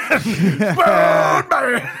Man, Spoon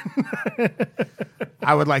Man.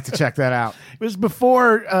 I would like to check that out. It was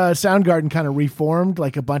before Soundgarden kind of reformed.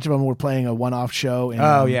 Like a bunch of them were playing a one-off show. And,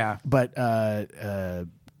 Oh, yeah. But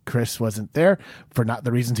Chris wasn't there for not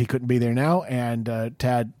the reasons he couldn't be there now, and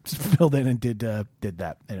Tad filled in and did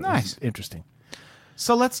that. And it Nice. was interesting.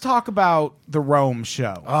 So let's talk about the Rome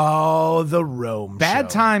show. Oh, the Rome Bad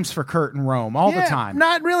show. times for Kurt in Rome all the time.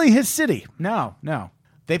 Not really his city. No.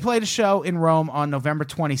 They played a show in Rome on November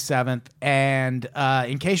 27th, and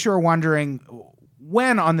in case you were wondering,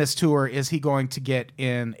 when on this tour is he going to get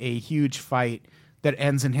in a huge fight that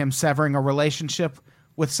ends in him severing a relationship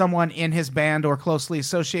with someone in his band or closely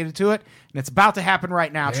associated to it? And it's about to happen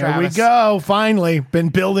right now, There Travis. we go. Finally, been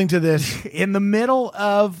building to this. In the middle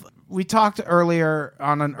of... We talked earlier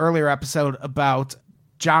on an earlier episode about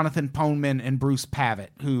Jonathan Poneman and Bruce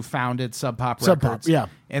Pavitt, who founded Sub Pop Sub Pop, Records, yeah.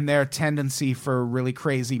 and their tendency for really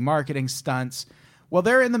crazy marketing stunts. Well,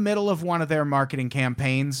 they're in the middle of one of their marketing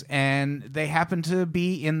campaigns, and they happen to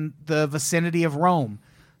be in the vicinity of Rome.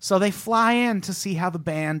 So they fly in to see how the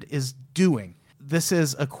band is doing. this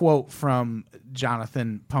is a quote from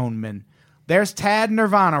Jonathan Poneman. There's Tad and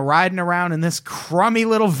Nirvana riding around in this crummy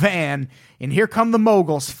little van, and here come the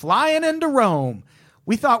moguls flying into Rome.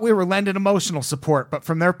 We thought we were lending emotional support, but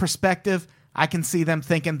from their perspective, I can see them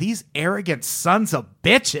thinking, these arrogant sons of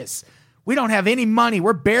bitches. We don't have any money.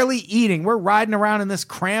 We're barely eating. We're riding around in this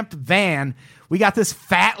cramped van. We got this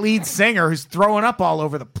fat lead singer who's throwing up all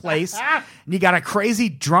over the place. And you got a crazy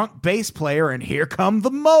drunk bass player, and here come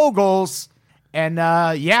the moguls. And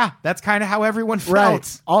yeah, that's kind of how everyone felt.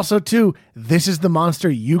 Right. Also, too, this is the monster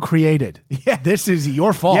you created. Yeah. This is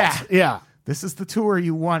your fault. Yeah. This is the tour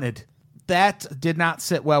you wanted. That did not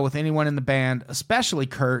sit well with anyone in the band, especially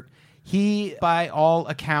Kurt. He, by all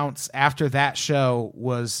accounts, after that show,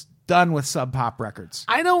 was done with Sub Pop Records.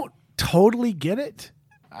 I don't totally get it.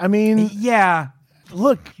 I mean, yeah.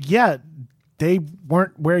 Look, yeah, they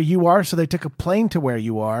weren't where you are, so they took a plane to where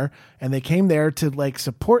you are, and they came there to like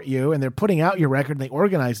support you, and they're putting out your record, and they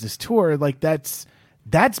organized this tour. Like that's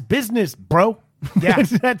business, bro. Yeah.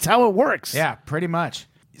 That's how it works. Yeah, pretty much.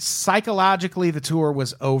 Psychologically, the tour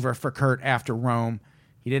was over for Kurt after Rome.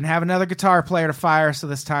 He didn't have another guitar player to fire, so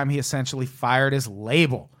this time he essentially fired his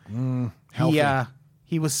label.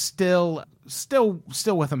 He was still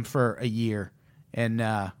with them for a year, and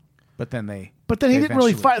but then he didn't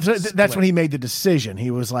really fire. So that's split. when he made the decision. He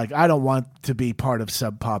was like, I don't want to be part of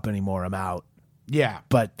Sub Pop anymore. I'm out. Yeah,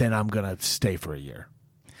 but then I'm gonna stay for a year.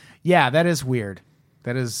 Yeah, that is weird.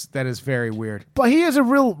 That is very weird. But he is a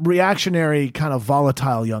real reactionary, kind of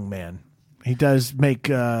volatile young man. He does make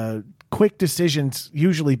quick decisions,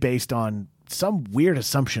 usually based on some weird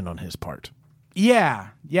assumption on his part. Yeah.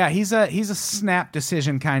 He's a snap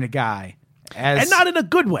decision kind of guy, and not in a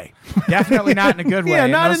good way. Definitely not in a good way. Yeah,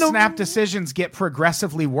 and not those in a... snap decisions get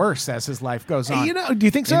progressively worse as his life goes on. You know? Do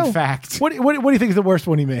you think so? In fact, what do you think is the worst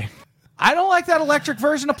one he made? I don't like that electric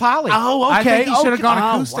version of Polly. Oh, okay. I think he should have gone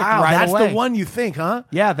acoustic right that's away. the one you think, huh?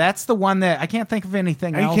 Yeah, that's the one that I can't think of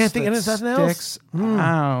anything else. You can't think of that anything else? sticks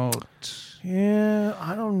out. Yeah,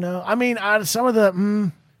 I don't know. I mean, some of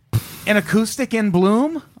the an acoustic in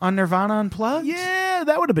Bloom on Nirvana Unplugged. Yeah,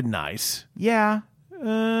 that would have been nice. Yeah,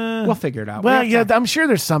 we'll figure it out. Well, yeah, I'm sure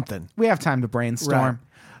there's something. We have time to brainstorm. Right.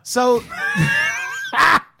 So.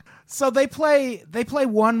 So they play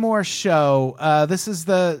one more show. This is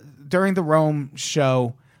during the Rome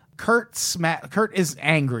show. Kurt is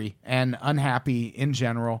angry and unhappy in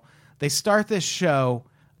general. They start this show.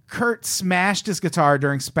 Kurt smashed his guitar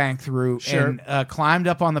during Spank Through and climbed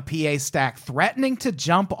up on the PA stack, threatening to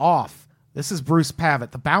jump off. This is Bruce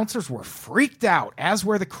Pavitt. The bouncers were freaked out, as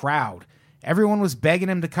were the crowd. Everyone was begging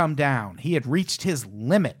him to come down. He had reached his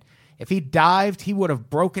limit. If he dived, he would have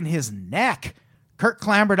broken his neck. Kurt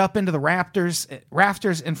clambered up into the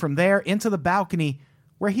rafters and from there into the balcony,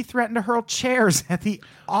 where he threatened to hurl chairs at the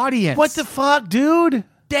audience. What the fuck, dude?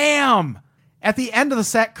 Damn! At the end of the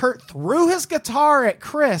set, Kurt threw his guitar at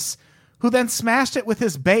Chris, who then smashed it with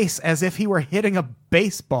his bass as if he were hitting a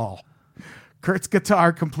baseball. Kurt's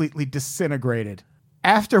guitar completely disintegrated.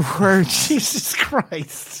 Afterwards, Jesus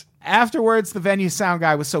Christ. Afterwards, the venue sound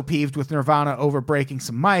guy was so peeved with Nirvana over breaking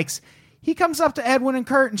some mics, he comes up to Edwin and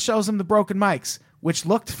Kurt and shows them the broken mics, which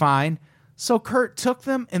looked fine. So Kurt took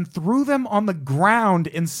them and threw them on the ground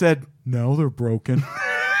and said, "Now they're broken."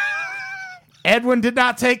 Edwin did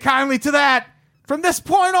not take kindly to that. From this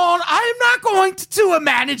point on, I am not going to do a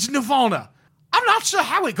managed Nirvana. I'm not sure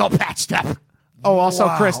how it got patched up. Oh, also,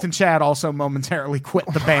 Wow. Chris and Chad also momentarily quit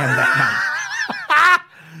the band that night.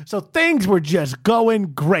 So things were just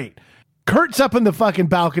going great. Kurt's up in the fucking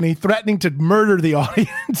balcony threatening to murder the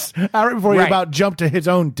audience right before he Right. about jumped to his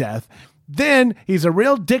own death. Then he's a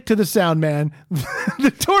real dick to the sound man.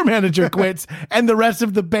 The tour manager quits, and the rest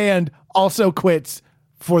of the band also quits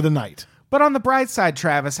for the night. But on the bright side,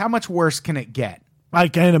 Travis, how much worse can it get? I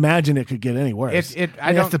can't imagine it could get any worse.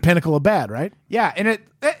 That's the pinnacle of bad, right? Yeah, and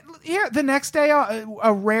the next day,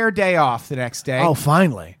 a rare day off the next day. Oh,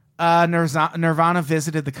 finally. Nirvana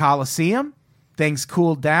visited the Coliseum. Things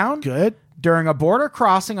cooled down. Good. During a border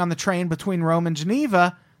crossing on the train between Rome and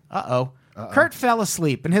Geneva, Kurt fell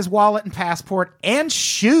asleep and his wallet and passport and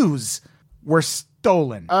shoes were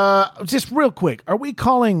stolen. Just real quick, are we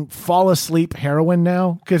calling fall asleep heroin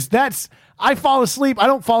now? Because I fall asleep. I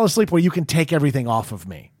don't fall asleep where you can take everything off of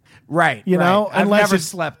me. Right. You know, I've unless never it's-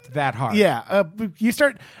 slept that hard. Yeah, you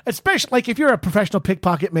start, especially like if you're a professional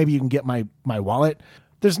pickpocket, maybe you can get my wallet.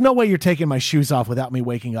 There's no way you're taking my shoes off without me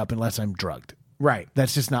waking up unless I'm drugged. Right.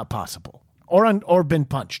 That's just not possible. Or been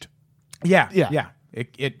punched. Yeah. Yeah.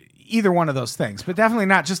 It either one of those things, but definitely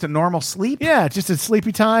not just a normal sleep. Yeah, just a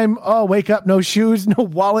sleepy time. Oh, wake up, no shoes, no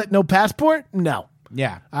wallet, no passport. No.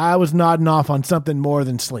 Yeah. I was nodding off on something more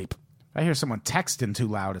than sleep. I hear someone texting too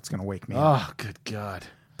loud, it's going to wake me up. Oh, good God.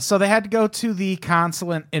 So they had to go to the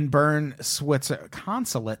consulate in Bern,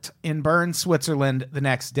 Switzerland the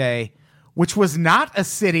next day, which was not a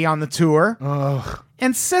city on the tour,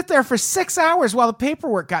 and sit there for 6 hours while the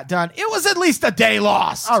paperwork got done. It was at least a day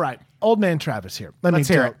lost. All right. Old man Travis here. Let's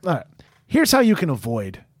hear it. All right. Here's how you can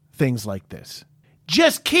avoid things like this.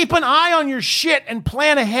 Just keep an eye on your shit and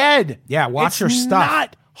plan ahead. Yeah, watch your stuff. It's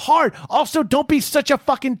not hard. Also, don't be such a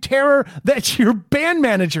fucking terror that your band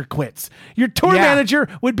manager quits. Your tour manager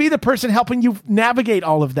would be the person helping you navigate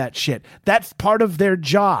all of that shit. That's part of their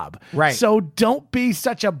job. Right. So don't be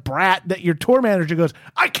such a brat that your tour manager goes,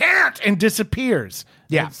 I can't, and disappears.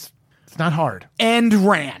 Yeah. It's not hard. End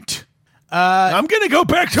rant. I'm going to go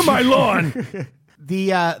back to my lawn.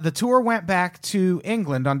 The tour went back to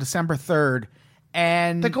England on December 3rd.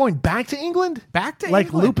 And They're going back to England? Back to like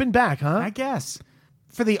England. looping back, huh? I guess.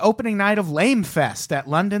 For the opening night of Lame Fest at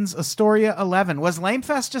London's Astoria 11. Was Lame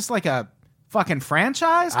Fest just like a fucking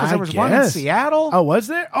franchise? Because there was one in Seattle. Oh, was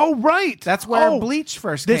there? Oh, right. That's where Bleach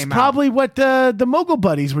first came out. That's probably what the Mogul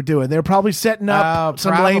Buddies were doing. They were probably setting up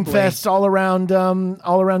some Lame Fests all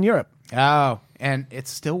around Europe. Oh, and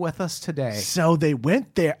it's still with us today. So they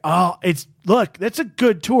went there. Oh, look, that's a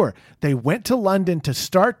good tour. They went to London to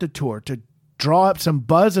start the tour, to draw up some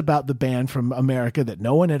buzz about the band from America that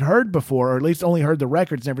no one had heard before, or at least only heard the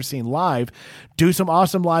records, never seen live. Do some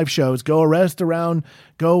awesome live shows, go around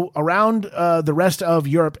the rest of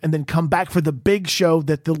Europe, and then come back for the big show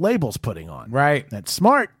that the label's putting on. Right. That's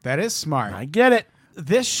smart. That is smart. I get it.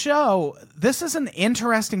 This is an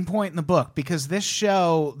interesting point in the book, because this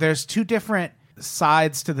show, there's two different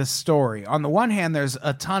sides to this story. On the one hand, there's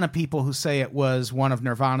a ton of people who say it was one of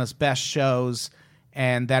Nirvana's best shows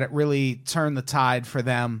and that it really turned the tide for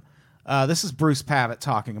them. This is Bruce Pavitt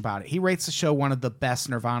talking about it. He rates the show one of the best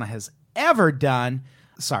Nirvana has ever done.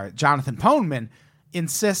 Sorry, Jonathan Poneman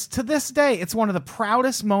insists to this day it's one of the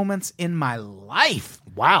proudest moments in my life.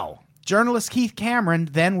 Wow. Journalist Keith Cameron,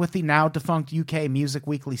 then with the now defunct UK Music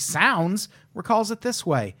Weekly Sounds, recalls it this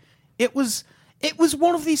way. It was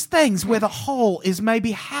one of these things where the hall is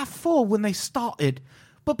maybe half full when they started,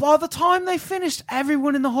 but by the time they finished,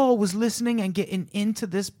 everyone in the hall was listening and getting into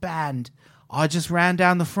this band. I just ran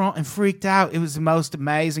down the front and freaked out. It was the most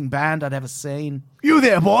amazing band I'd ever seen. You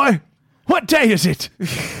there, boy? What day is it?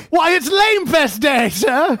 Why, it's Lame Fest Day,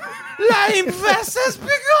 sir. Lame Fest has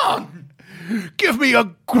begun. Give me a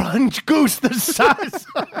grunge goose the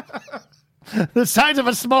size of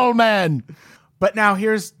a small man. But now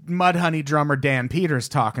here's Mudhoney drummer Dan Peters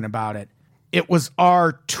talking about it. It was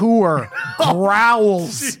our tour,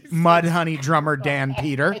 growls Mudhoney drummer Dan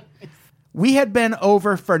Peter. We had been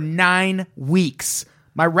over for 9 weeks.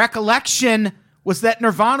 My recollection was that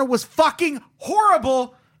Nirvana was fucking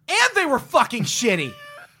horrible and they were fucking shitty.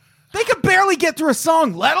 They could barely get through a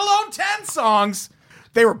song, let alone 10 songs.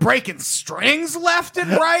 They were breaking strings left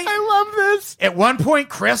and right. I love this. At one point,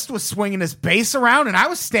 Chris was swinging his bass around and I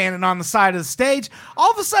was standing on the side of the stage.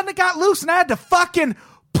 All of a sudden it got loose and I had to fucking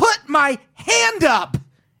put my hand up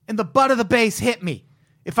and the butt of the bass hit me.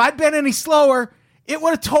 If I'd been any slower, it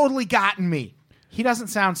would have totally gotten me. He doesn't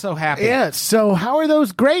sound so happy. Yeah, so how are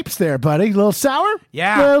those grapes there, buddy? A little sour?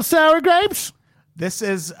 Yeah. Little sour grapes? This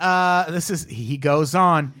is, he goes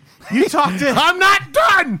on. You talk to, I'm not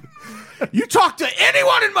done! You talk to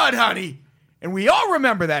anyone in Mudhoney, and we all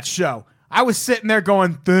remember that show. I was sitting there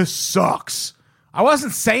going, this sucks. I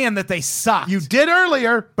wasn't saying that they sucked. You did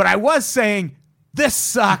earlier. But I was saying, this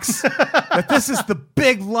sucks. That this is the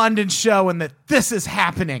big London show and that this is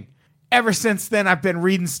happening. Ever since then, I've been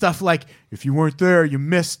reading stuff like, if you weren't there, you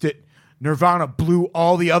missed it. Nirvana blew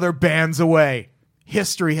all the other bands away.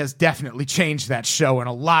 History has definitely changed that show in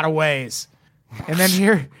a lot of ways. And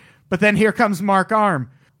then here comes Mark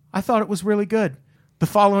Arm. I thought it was really good. The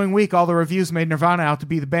following week, all the reviews made Nirvana out to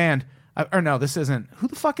be the band. This isn't. Who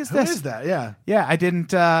the fuck is this? Who is that? Yeah. Yeah, I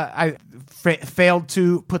didn't. I failed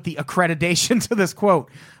to put the accreditation to this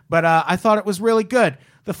quote, but I thought it was really good.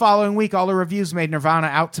 The following week, all the reviews made Nirvana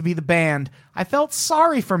out to be the band. I felt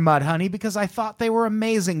sorry for Mudhoney because I thought they were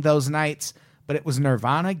amazing those nights, but it was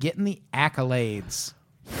Nirvana getting the accolades.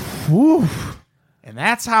 Woo. And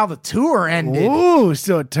that's how the tour ended. Ooh,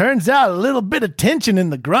 so it turns out a little bit of tension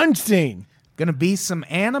in the grunge scene. Gonna be some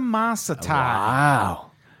animosity.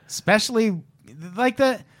 Wow. Especially like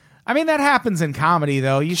that happens in comedy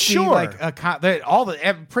though. You see like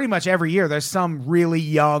pretty much every year there's some really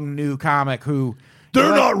young new comic who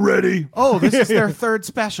they're not ready. Oh, this is their third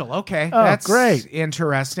special. Okay. Oh, that's great.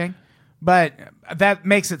 Interesting. But that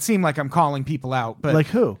makes it seem like I'm calling people out. But like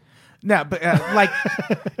who? No, but like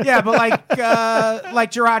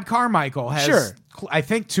Gerard Carmichael has I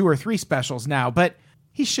think 2 or 3 specials now, but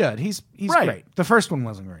he should. He's Right. great. The first one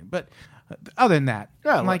wasn't great, but other than that,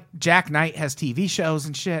 Yeah, like Jack Knight has TV shows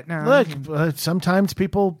and shit now. Look, sometimes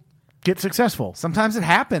people get successful. Sometimes it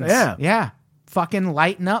happens. Yeah. Yeah. Fucking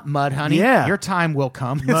lighten up, Mudhoney. Yeah. Your time will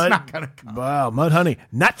come. It's not going to come. Wow, Mudhoney.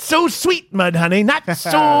 Not so sweet, Mudhoney. Not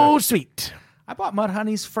so sweet. I bought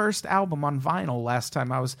Mudhoney's first album on vinyl last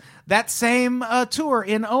time I was... That same tour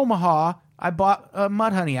in Omaha, I bought a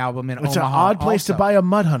Mudhoney album in Omaha. It's an odd place also. to buy a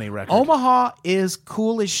Mudhoney record. Omaha is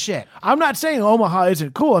cool as shit. I'm not saying Omaha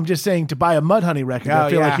isn't cool. I'm just saying to buy a Mudhoney record, I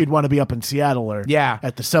feel yeah. like you'd want to be up in Seattle or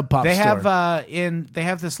at the Sub Pop They store. they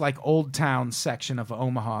have this like old town section of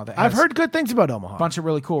Omaha that I've has heard good things about Omaha. a bunch of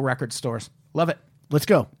really cool record stores. Love it. Let's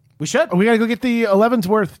go. We should. We got to go get the 11's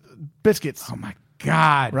worth biscuits. Oh my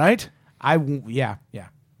God. Right? Yeah.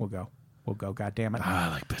 We'll go. God damn it. I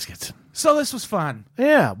like biscuits. So this was fun.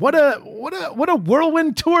 Yeah. What a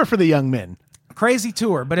whirlwind tour for the young men. Crazy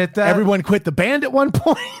tour, but it Everyone quit the band at one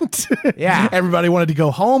point. Yeah. Everybody wanted to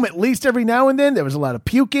go home at least every now and then. There was a lot of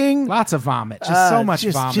puking. lots of vomit. Just so much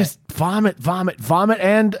vomit. Just vomit.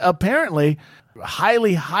 And apparently,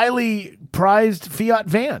 highly prized Fiat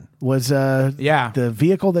van was the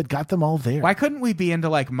vehicle that got them all there. Why couldn't we be into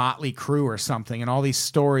like Motley Crue or something, and all these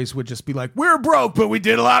stories would just be like, we're broke, but we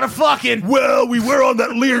did a lot of fucking. Well, we were on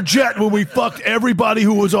that Lear jet when we fucked everybody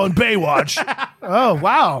who was on Baywatch. Oh,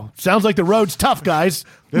 wow. Sounds like the road's tough, guys.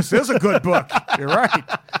 This is a good book. You're right.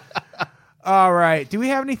 All right. Do we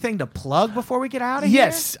have anything to plug before we get out of here?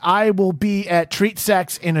 Yes, I will be at Treat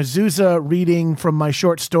Sex in Azusa reading from my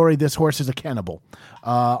short story, This Horse is a Cannibal,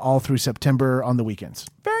 all through September on the weekends.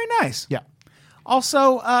 Very nice. Yeah.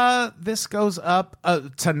 Also, this goes up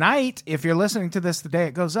tonight. If you're listening to this the day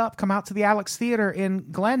it goes up, come out to the Alex Theater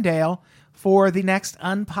in Glendale for the next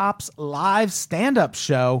Unpops live stand-up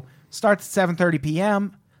show. Starts at 7:30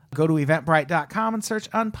 p.m. Go to eventbrite.com and search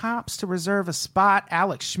Unpops to reserve a spot.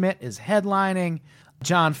 Alex Schmidt is headlining.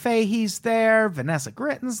 John Fahey's there. Vanessa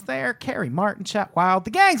Gritton's there. Carrie Martin, Chet Wild. The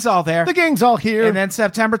gang's all there. The gang's all here. And then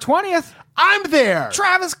September 20th, I'm there.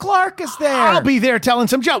 Travis Clark is there. I'll be there telling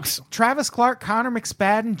some jokes. Travis Clark, Connor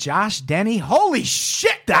McSpadden, Josh Denny. Holy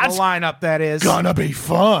shit, That's what a lineup that is. Gonna be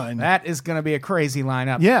fun. That is going to be a crazy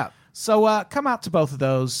lineup. Yeah. So come out to both of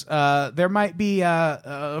those. There might be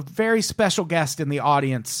a very special guest in the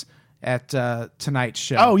audience at tonight's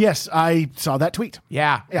show. Oh, yes. I saw that tweet.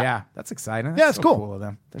 Yeah. That's exciting. Yeah, it's so cool of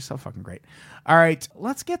them. They're so fucking great. All right,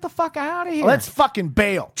 let's get the fuck out of here. Let's fucking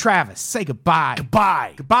bail. Travis, say goodbye.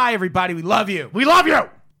 Goodbye. Goodbye, everybody. We love you. We love you.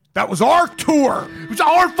 That was our tour. It was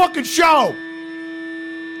our fucking show.